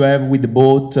that you have with the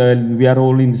boat, we are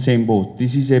all in the same boat.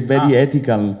 This is a very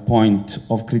ethical point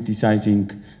of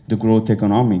criticizing the growth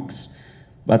economics.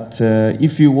 But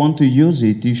if you want to use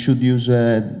it, you should use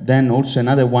then also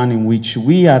another one in which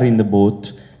we are in the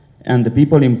boat and the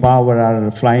people in power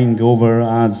are flying over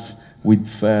us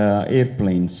with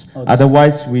airplanes.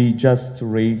 Otherwise, we just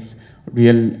raise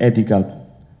real ethical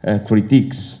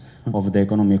critiques of the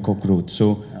economic growth.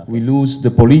 So we lose the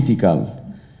political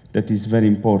that is very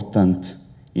important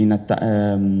in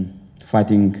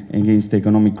fighting against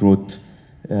economic growth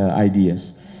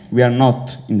ideas. We are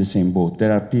not in the same boat.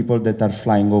 There are people that are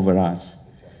flying over us.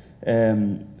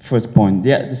 First point.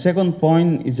 The second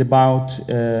point is about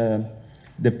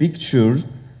the picture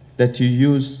that you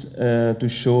used to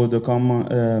show the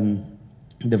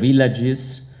the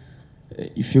villages.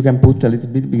 If you can put a little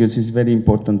bit, because it's very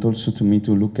important also to me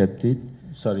to look at it.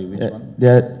 Sorry, which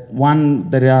one?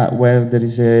 Where there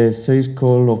is a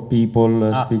circle of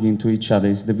people speaking to each other.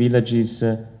 Is the villages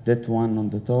that one on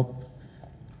the top?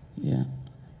 Yeah.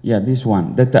 Yeah, this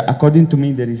one. That according to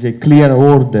me, there is a clear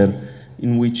order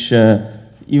in which,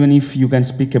 even if you can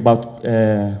speak about,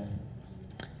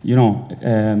 you know,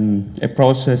 a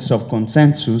process of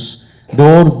consensus, the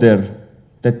order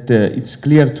that it's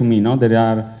clear to me. No, there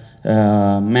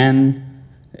are men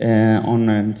on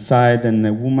one side and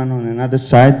a woman on another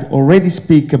side already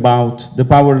speak about the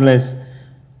powerless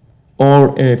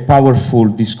or powerful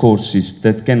discourses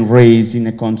that can raise in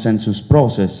a consensus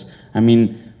process. I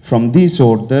mean, from this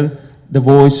order, the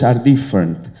voices are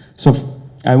different. So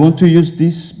I want to use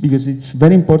this because it's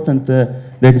very important, the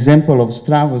example of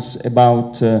Stavros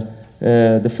about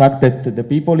the fact that the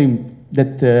people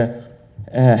that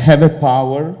have a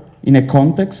power in a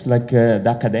context like the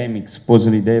academics,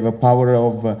 supposedly they have a power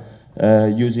of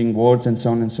using words and so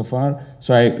on and so forth.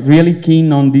 So I'm really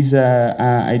keen on this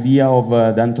idea of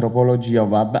the anthropology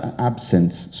of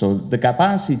absence. So the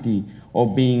capacity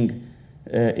of being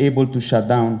able to shut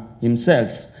down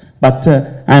himself. But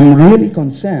I'm really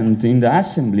concerned in the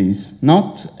assemblies,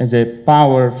 not as a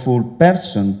powerful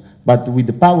person, but with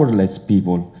the powerless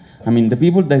people. I mean, the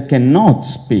people that cannot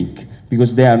speak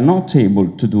because they are not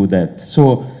able to do that.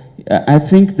 So I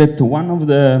think that one of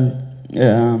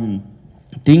the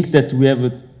things that we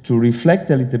have to reflect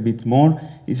a little bit more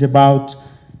is about,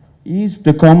 is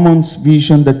the commons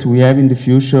vision that we have in the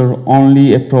future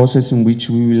only a process in which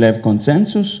we will have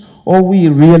consensus, or we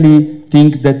really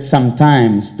think that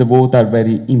sometimes the votes are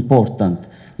very important?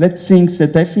 Let's think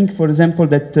that I think, for example,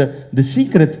 that the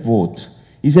secret vote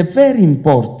is a very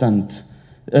important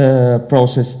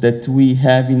process that we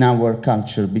have in our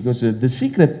culture, because the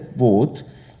secret vote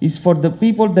is for the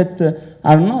people that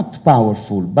are not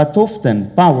powerful, but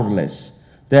often powerless.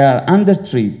 They are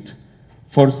undertreated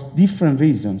for different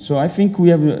reasons. So I think we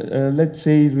have, let's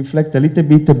say, reflect a little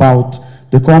bit about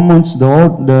the commons,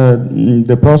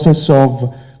 the process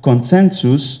of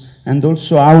consensus, and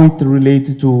also how it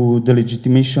relates to the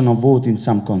legitimation of vote in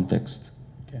some context.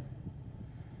 Okay.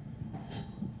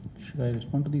 Should I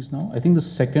respond to these now? I think the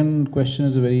second question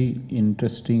is a very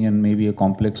interesting and maybe a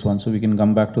complex one, so we can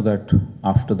come back to that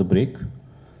after the break.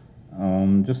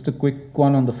 Just a quick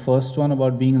one on the first one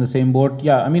about being in the same boat.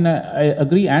 Yeah, I mean, I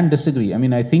agree and disagree. I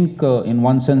mean, I think in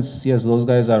one sense, yes, those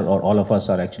guys are, or all of us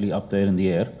are actually up there in the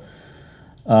air.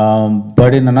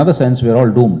 But in another sense, we're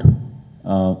all doomed,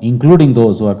 including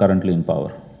those who are currently in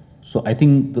power. So I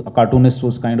think the cartoonist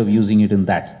was kind of using it in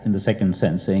the second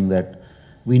sense, saying that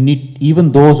we need,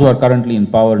 even those who are currently in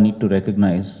power need to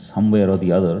recognize somewhere or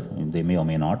the other, they may or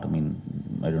may not. I mean,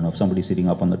 I don't know if somebody sitting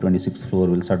up on the 26th floor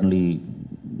will suddenly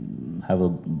have a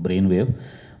brainwave,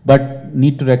 but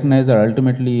need to recognize that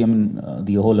ultimately, I mean,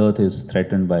 the whole earth is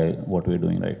threatened by what we're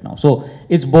doing right now. So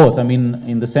it's both. I mean,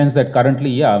 in the sense that currently,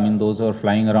 yeah, I mean, those who are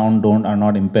flying around are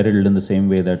not imperiled in the same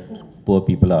way that poor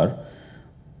people are,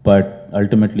 but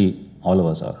ultimately all of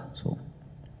us are. So.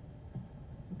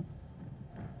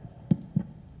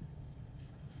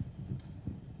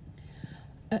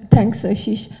 Thanks,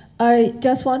 Ashish. I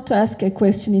just want to ask a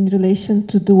question in relation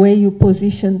to the way you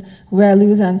position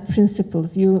values and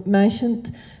principles. You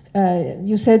mentioned,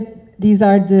 you said these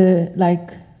are the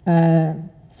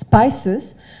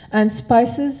spices, and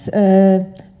spices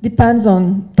depends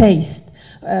on taste.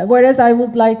 Whereas I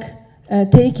would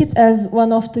take it as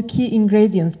one of the key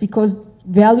ingredients, because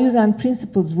values and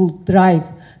principles will drive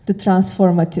the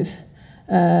transformative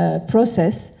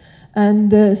process.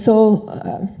 And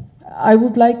so I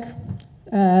would like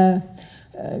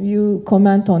you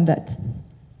comment on that.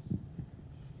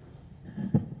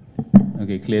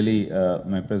 Okay, clearly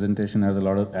my presentation has a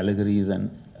lot of allegories and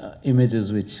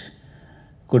images which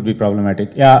could be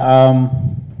problematic. Yeah,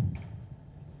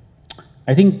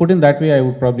 I think put in that way, I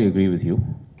would probably agree with you.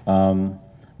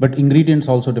 But ingredients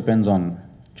also depends on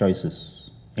choices.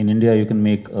 In India, you can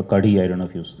make a kadhi, I don't know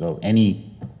if you saw,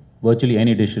 virtually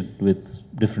any dish with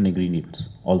different ingredients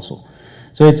also.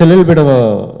 So it's a little bit of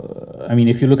a, I mean,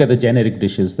 if you look at the generic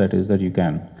dishes, that you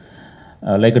can.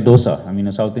 Like a dosa, I mean,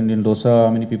 a South Indian dosa, how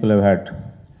many people have had?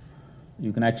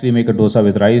 You can actually make a dosa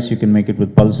with rice, you can make it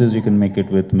with pulses, you can make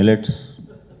it with millets.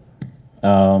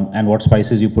 And what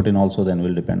spices you put in also then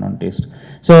will depend on taste.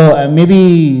 So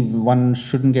maybe one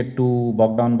shouldn't get too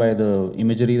bogged down by the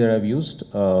imagery that I've used.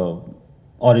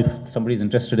 Or if somebody is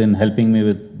interested in helping me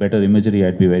with better imagery,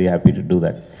 I'd be very happy to do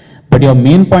that. But your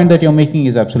main point that you're making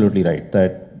is absolutely right,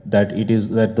 that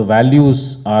the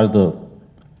values are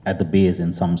at the base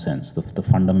in some sense, the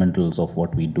fundamentals of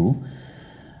what we do.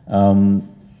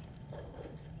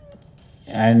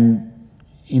 And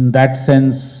in that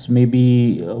sense,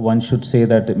 maybe one should say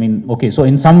that, I mean, okay, so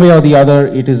in some way or the other,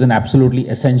 it is an absolutely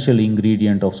essential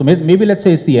ingredient of, so maybe let's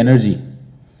say it's the energy.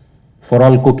 For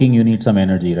all cooking, you need some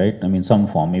energy, right? I mean, some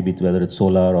form, maybe whether it's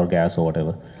solar or gas or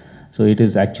whatever. So it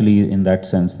is actually, in that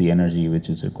sense, the energy which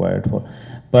is required for.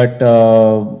 But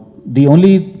the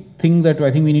only thing that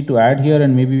I think we need to add here,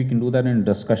 and maybe we can do that in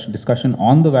discussion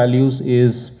on the values,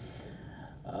 is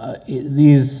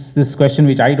this question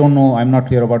which I don't know, I'm not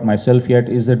clear about myself yet,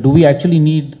 is that do we actually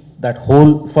need that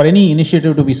whole, for any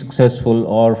initiative to be successful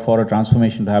or for a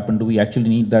transformation to happen, do we actually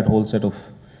need that whole set of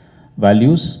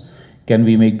values? Can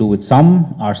we make do with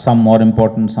some? Are some more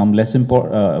important, some less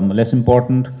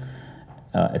important,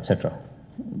 etc.?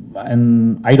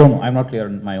 And I'm not clear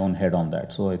in my own head on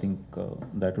that, so I think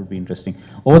that would be interesting.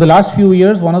 Over the last few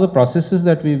years, one of the processes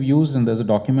that we've used, and there's a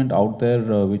document out there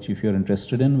which if you're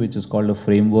interested in, which is called a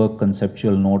framework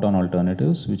conceptual note on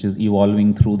alternatives, which is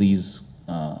evolving through these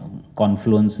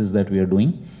confluences that we are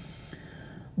doing,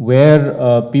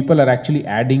 where people are actually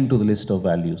adding to the list of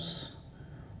values.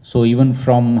 So even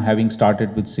from having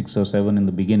started with 6 or 7 in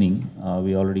the beginning,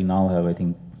 we already now have, I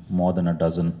think, more than a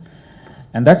dozen.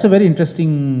 And that's a very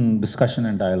interesting discussion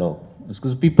and dialogue,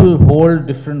 because people hold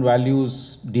different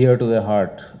values dear to their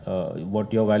heart.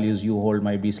 What your values you hold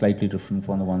might be slightly different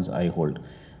from the ones I hold.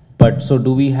 But so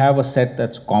do we have a set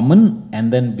that's common,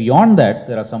 and then beyond that,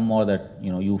 there are some more that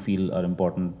you feel are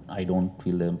important, I don't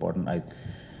feel they're important.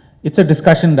 It's a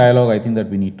discussion dialogue, I think, that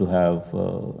we need to have.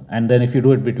 And then if you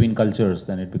do it between cultures,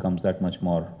 then it becomes that much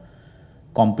more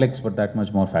complex, but that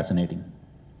much more fascinating.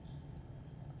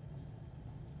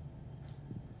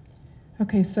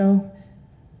 Okay, so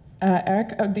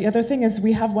Eric, the other thing is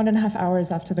we have 1.5 hours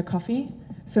after the coffee.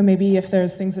 So maybe if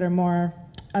there's things that are more,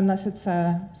 unless it's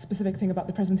a specific thing about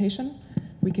the presentation,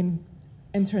 we can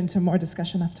enter into more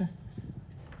discussion after.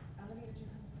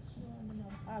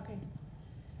 Okay.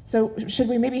 So should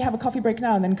we maybe have a coffee break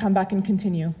now and then come back and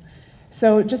continue?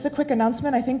 So just a quick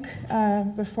announcement, I think,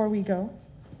 before we go.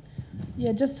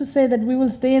 Yeah, just to say that we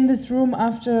will stay in this room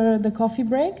after the coffee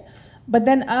break, but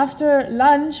then after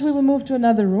lunch we will move to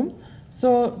another room.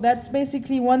 So that's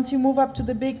basically once you move up to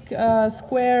the big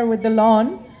square with the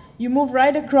lawn, you move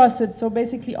right across it, so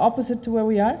basically opposite to where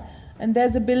we are. And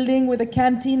there's a building with a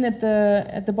canteen at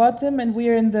the bottom, and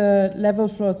we're in the level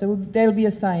floor, so there'll be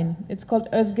a sign. It's called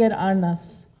Özger Arnas.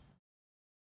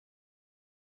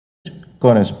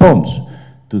 Corresponds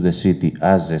to the city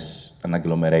as an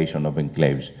agglomeration of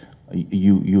enclaves.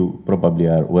 You probably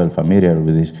are well familiar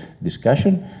with this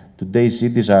discussion. Today's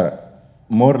cities are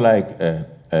more like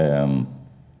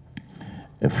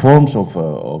forms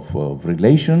of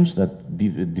relations that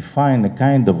define a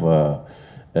kind of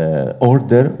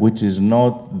order which is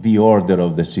not the order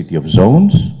of the city of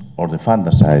zones, or the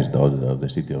fantasized order of the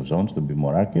city of zones, to be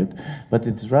more accurate, but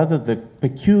it's rather the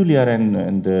peculiar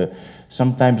and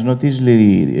sometimes not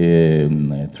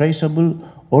easily traceable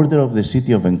order of the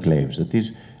city of enclaves, that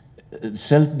is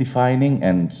self-defining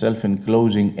and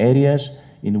self-enclosing areas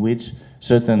in which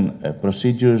certain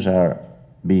procedures are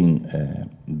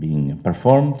being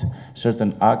performed,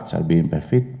 certain acts are being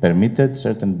permitted,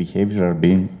 certain behaviors are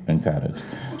being encouraged.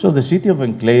 So the city of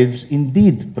enclaves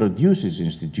indeed produces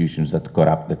institutions that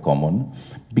corrupt the common,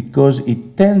 because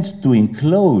it tends to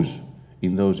enclose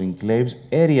in those enclaves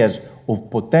areas of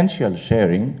potential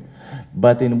sharing,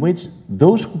 but in which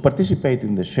those who participate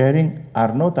in the sharing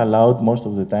are not allowed most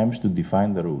of the times to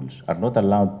define the rules, are not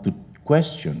allowed to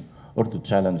question or to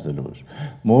challenge the rules.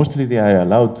 Mostly they are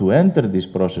allowed to enter this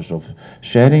process of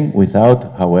sharing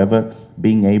without, however,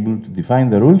 being able to define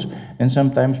the rules, and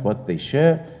sometimes what they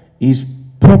share is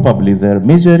probably their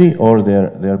misery or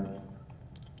their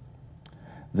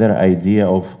idea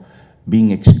of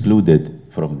being excluded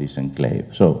from this enclave.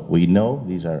 So we know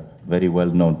these are very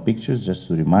well-known pictures. Just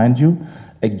to remind you,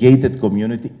 a gated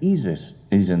community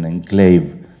is an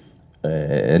enclave,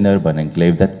 an urban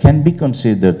enclave that can be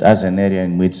considered as an area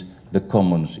in which the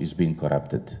commons is being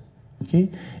corrupted. Okay?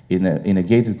 In a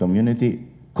gated community,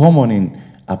 commoning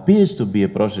appears to be a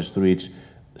process through which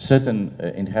certain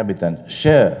inhabitants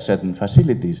share certain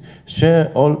facilities,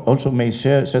 also may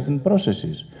share certain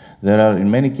processes. There are,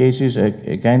 in many cases,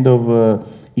 a kind of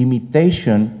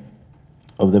imitation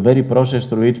of the very process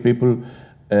through which people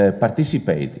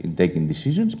participate in taking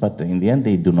decisions, but in the end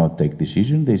they do not take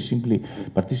decisions. They simply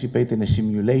participate in a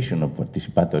simulation of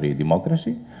participatory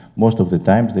democracy. Most of the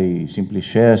times they simply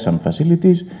share some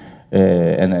facilities,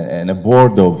 and a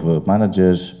board of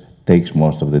managers takes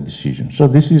most of the decisions. So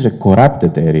this is a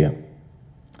corrupted area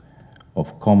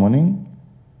of commoning.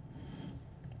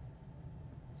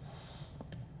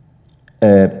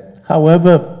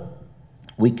 However,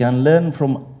 we can learn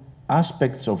from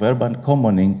aspects of urban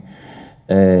commoning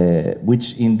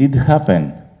which indeed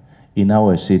happen in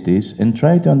our cities, and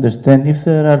try to understand if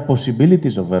there are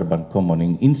possibilities of urban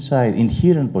commoning inside,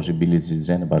 inherent possibilities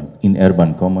in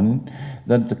urban commoning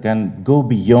that can go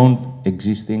beyond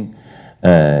existing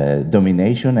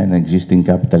domination and existing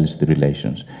capitalist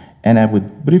relations. And I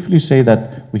would briefly say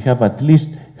that we have at least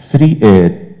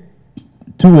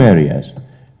two areas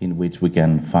in which we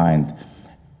can find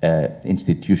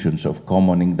institutions of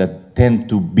commoning that tend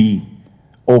to be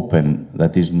open,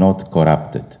 that is not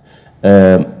corrupted.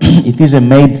 It is a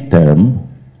made term,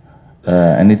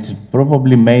 and it's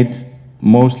probably made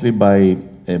mostly by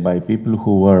people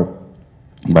who were,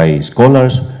 by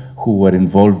scholars who were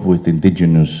involved with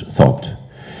indigenous thought.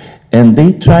 And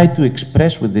they try to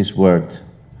express with this word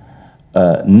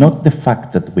not the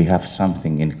fact that we have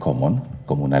something in common,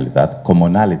 communalidad.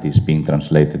 Commonality is being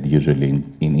translated usually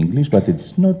in English, but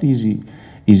it's not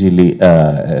easily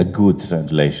a good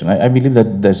translation. I believe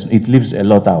that it leaves a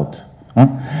lot out.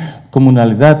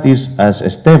 Communalidad is, as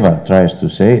Esteva tries to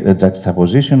say, the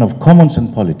juxtaposition of commons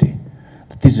and polity.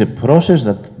 It is a process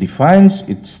that defines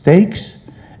its stakes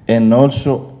and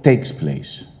also takes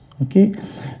place. Okay?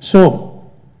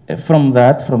 So, from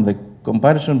the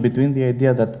comparison between the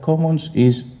idea that commons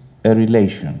is a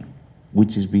relation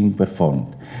which is being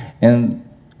performed, and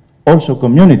also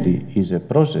community is a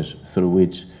process through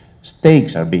which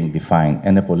stakes are being defined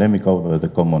and a polemic over the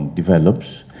common develops,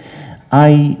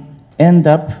 I end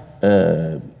up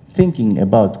thinking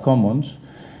about commons,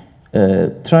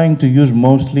 trying to use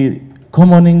mostly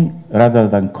commoning rather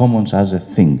than commons as a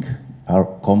thing, or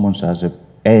commons as an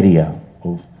area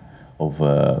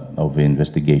of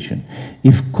investigation.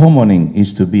 If commoning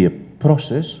is to be a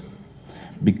process,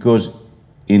 because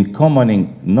in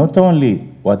commoning, not only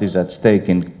what is at stake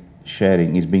in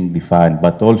sharing is being defined,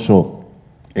 but also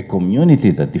a community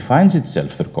that defines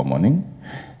itself through commoning,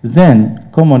 then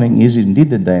commoning is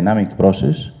indeed a dynamic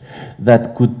process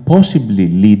that could possibly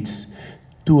lead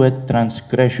to a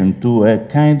transgression, to a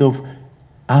kind of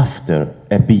after,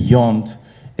 a beyond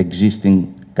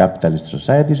existing capitalist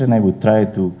societies, and I would try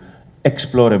to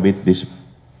explore a bit this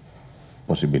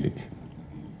possibility.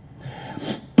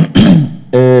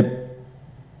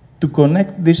 To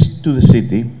connect this to the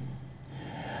city,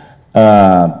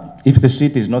 if the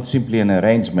city is not simply an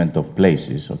arrangement of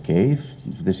places, okay,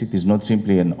 if the city is not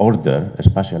simply an order, a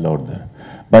spatial order,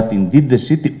 but indeed the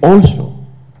city also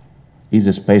is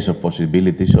a space of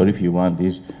possibilities, or if you want,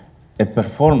 is a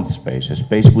performed space, a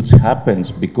space which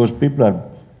happens because people are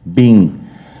being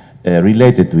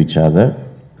related to each other,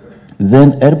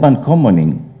 then urban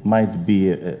commoning might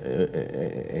be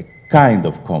a kind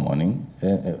of commoning,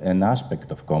 an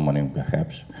aspect of commoning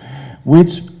perhaps,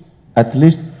 which, at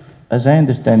least as I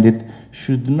understand it,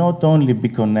 should not only be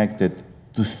connected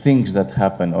to things that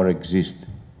happen or exist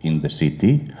in the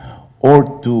city,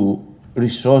 or to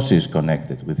resources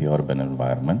connected with the urban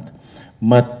environment,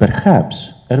 but perhaps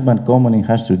urban commoning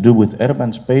has to do with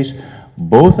urban space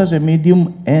both as a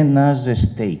medium and as a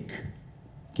stake.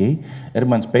 Okay?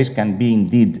 Urban space can be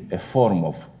indeed a form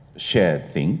of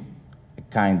shared thing, a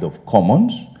kind of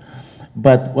commons,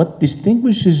 but what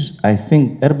distinguishes, I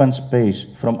think, urban space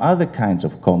from other kinds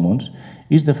of commons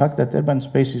is the fact that urban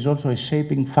space is also a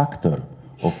shaping factor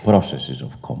of processes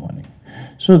of commoning.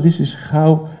 So this is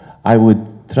how I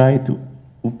would try to,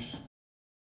 oops.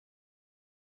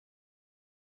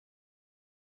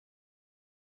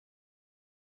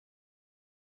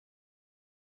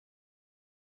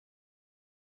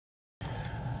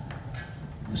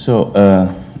 So,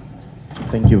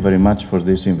 thank you very much for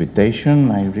this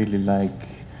invitation. I really like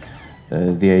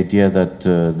the idea that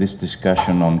this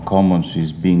discussion on commons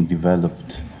is being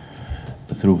developed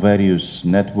through various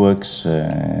networks,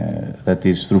 that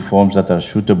is, through forms that are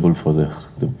suitable for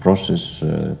the process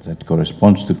that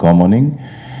corresponds to commoning.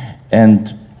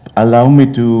 And allow me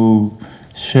to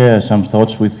share some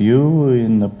thoughts with you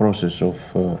in the process of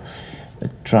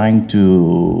trying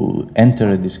to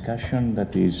enter a discussion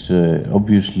that is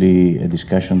obviously a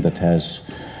discussion that has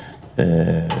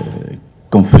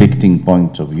conflicting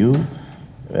points of view.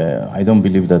 I don't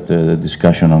believe that the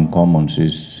discussion on commons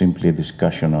is simply a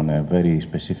discussion on a very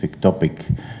specific topic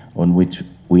on which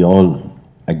we all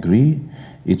agree.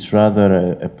 It's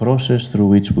rather a process through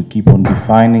which we keep on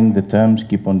defining the terms,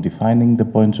 keep on defining the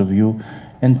points of view,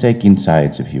 and take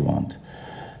insights if you want.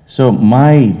 So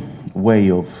my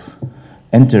way of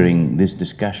entering this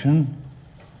discussion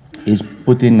is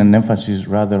putting an emphasis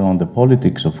rather on the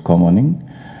politics of commoning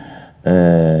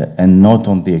and not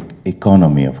on the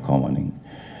economy of commoning.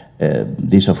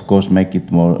 This, of course, makes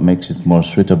it more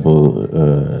suitable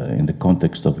in the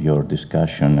context of your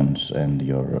discussion and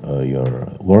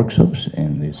your workshops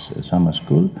in this summer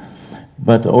school.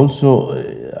 But also,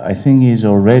 I think is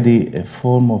already a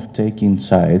form of taking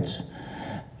sides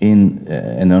in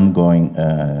an ongoing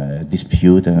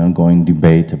dispute, an ongoing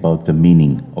debate about the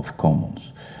meaning of commons.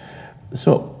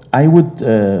 So I would,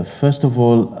 first of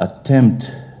all, attempt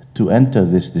to enter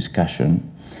this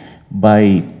discussion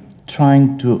by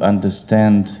trying to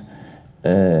understand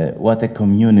what a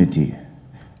community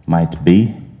might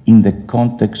be in the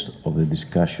context of the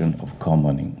discussion of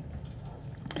commoning.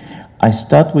 I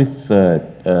start with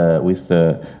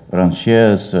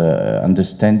Rancière's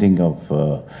understanding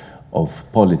of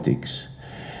politics,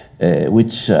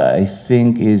 which I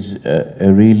think is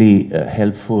a really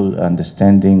helpful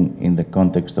understanding in the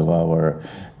context of our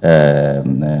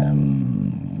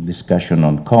discussion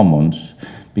on commons,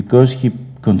 because he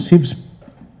conceives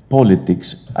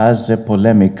politics as a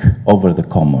polemic over the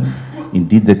common.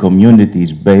 Indeed, the community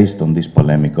is based on this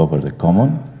polemic over the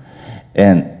common.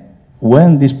 And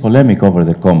when this polemic over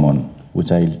the common,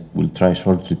 which I will try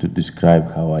shortly to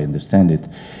describe how I understand it,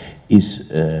 is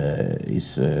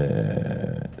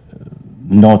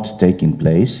not taking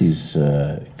place, is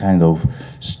kind of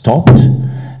stopped,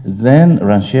 then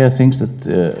Rancière thinks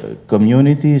that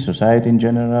community, society in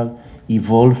general,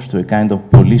 evolves to a kind of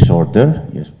police order.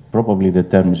 Yes, probably the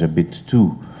term is a bit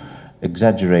too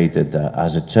exaggerated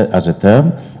as a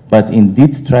term, but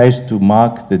indeed tries to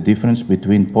mark the difference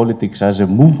between politics as a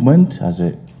movement, as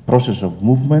a process of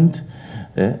movement.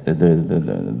 I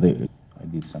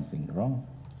did something wrong.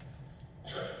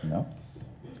 No?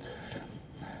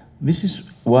 This is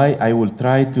why I will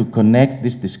try to connect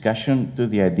this discussion to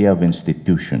the idea of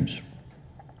institutions.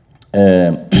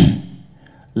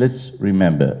 Let's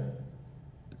remember,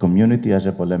 community as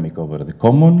a polemic over the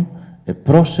common, a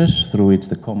process through which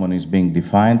the common is being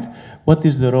defined. What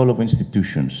is the role of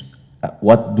institutions?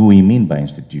 What do we mean by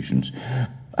institutions?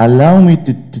 Allow me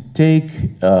to take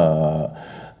a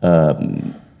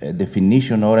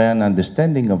definition or an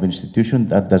understanding of institution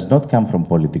that does not come from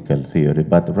political theory,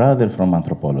 but rather from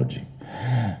anthropology,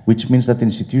 which means that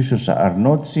institutions are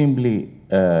not simply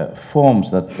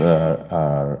forms that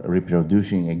are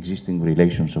reproducing existing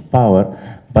relations of power,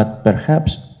 but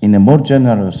perhaps in a more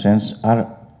general sense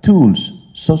are tools,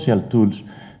 social tools,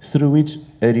 through which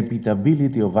a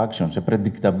repeatability of actions, a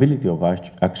predictability of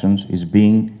actions is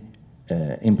being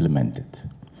implemented.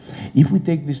 If we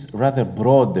take this rather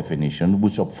broad definition,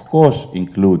 which of course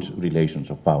includes relations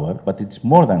of power, but it's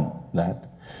more than that,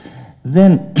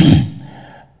 then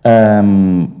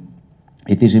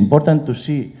it is important to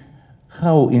see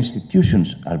how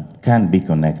institutions can be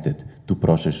connected to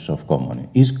processes of commoning.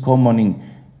 Is commoning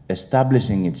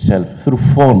establishing itself through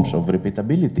forms of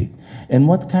repeatability? And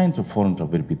what kinds of forms of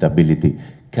repeatability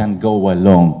can go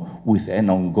along with an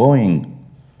ongoing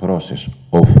process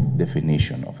of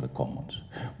definition of the commons?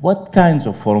 What kinds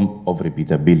of form of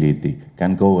repeatability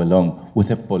can go along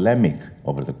with a polemic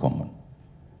over the common?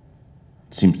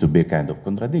 It seems to be a kind of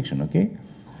contradiction, okay?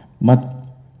 But,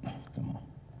 come on,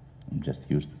 I'm just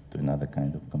used to another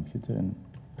kind of computer and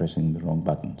pressing the wrong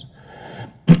buttons.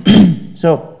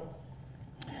 So,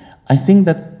 I think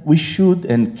that we should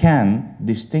and can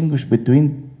distinguish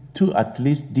between two at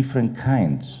least different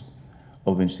kinds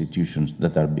of institutions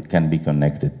that can be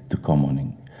connected to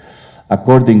commoning.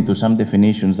 According to some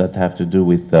definitions that have to do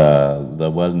with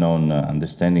the well-known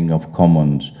understanding of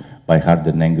commons by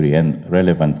Harden, Nengri, and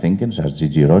relevant thinkers as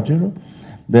Gigi Rogero,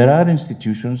 there are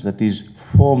institutions, that is,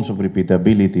 forms of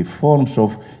repeatability, forms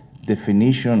of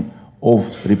definition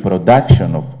of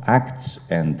reproduction of acts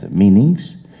and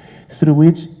meanings, through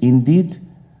which indeed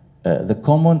the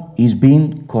common is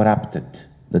being corrupted.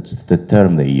 That's the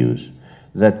term they use.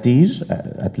 That is,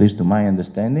 at least to my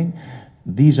understanding,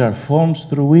 these are forms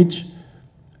through which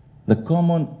the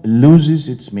common loses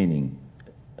its meaning,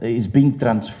 is being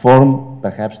transformed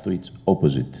perhaps to its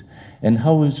opposite. And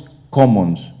how is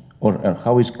commons, or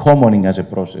how is commoning as a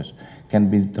process can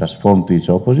be transformed to its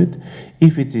opposite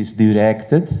if it is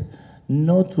directed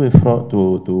not to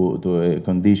a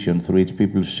condition through which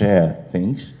people share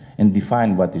things and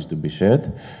define what is to be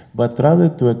shared, but rather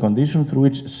to a condition through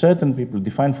which certain people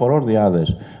define for all the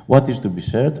others what is to be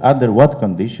shared, under what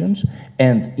conditions,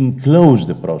 and enclose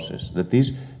the process, that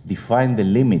is, define the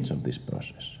limits of this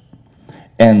process.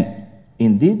 And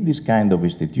indeed, this kind of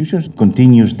institutions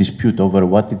continuous dispute over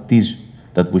what it is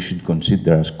that we should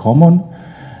consider as common,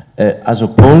 as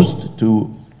opposed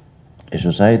to a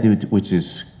society which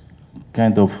is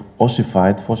kind of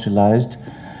ossified, fossilized,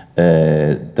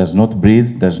 does not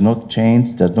breathe, does not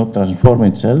change, does not transform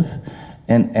itself,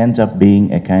 and ends up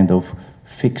being a kind of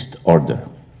fixed order.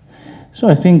 So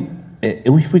I think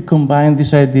if we combine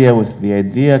this idea with the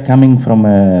idea coming from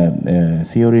a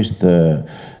theorist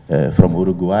from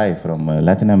Uruguay, from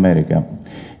Latin America,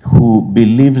 who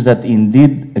believes that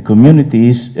indeed a community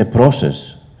is a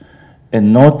process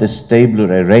and not a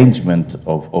stable arrangement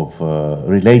of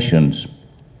relations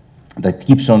that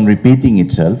keeps on repeating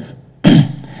itself,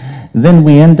 then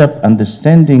we end up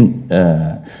understanding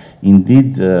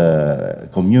indeed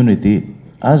community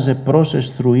as a process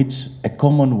through which a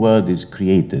common world is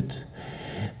created.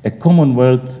 A common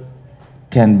world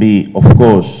can be, of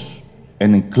course,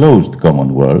 an enclosed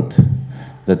common world,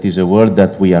 that is a world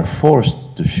that we are forced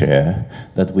to share,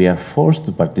 that we are forced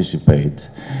to participate,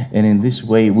 and in this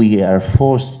way we are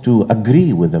forced to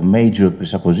agree with the major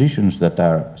presuppositions that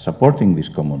are supporting this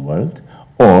common world,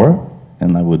 or,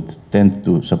 and I would tend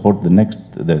to support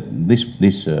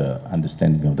this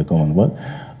understanding of the common world,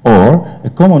 or a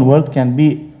common world can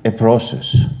be a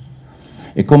process.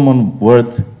 A common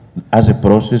world as a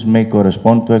process may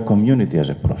correspond to a community as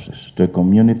a process, to a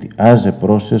community as a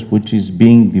process which is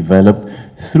being developed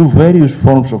through various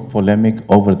forms of polemic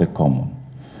over the common.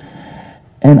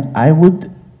 And I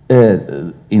would,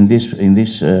 in this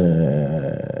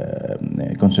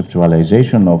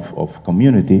conceptualization of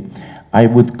community, I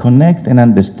would connect an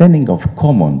understanding of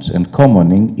commons and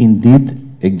commoning indeed,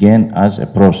 again, as a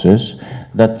process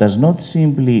that does not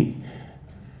simply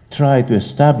try to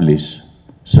establish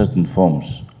certain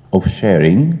forms of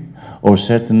sharing or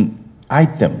certain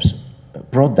items,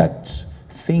 products,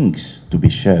 things to be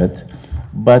shared,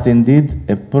 but indeed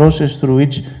a process through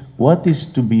which what is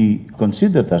to be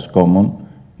considered as common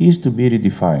is to be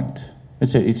redefined.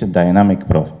 It's a dynamic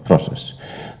process.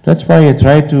 That's why I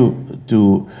try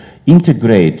to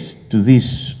integrate to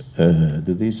this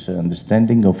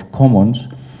understanding of commons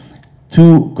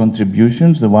two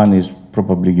contributions. The one is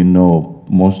probably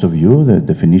most of you, the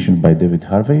definition by David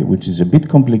Harvey, which is a bit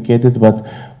complicated, but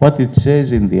what it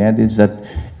says in the end is that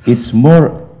it's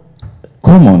more,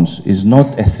 commons is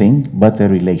not a thing, but a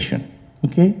relation,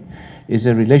 okay? It's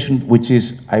a relation which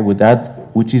is, I would add,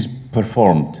 which is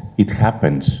performed. It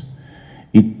happens.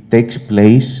 It takes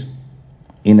place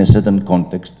in a certain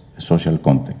context, a social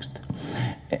context.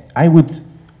 I would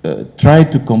try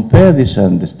to compare this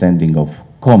understanding of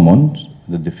commons,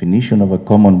 the definition of a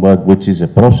common world, which is a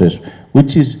process,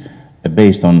 which is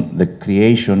based on the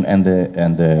creation and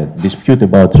the dispute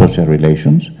about social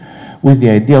relations, with the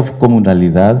idea of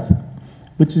comunalidad,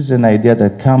 which is an idea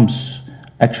that comes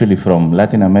actually from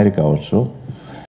Latin America also,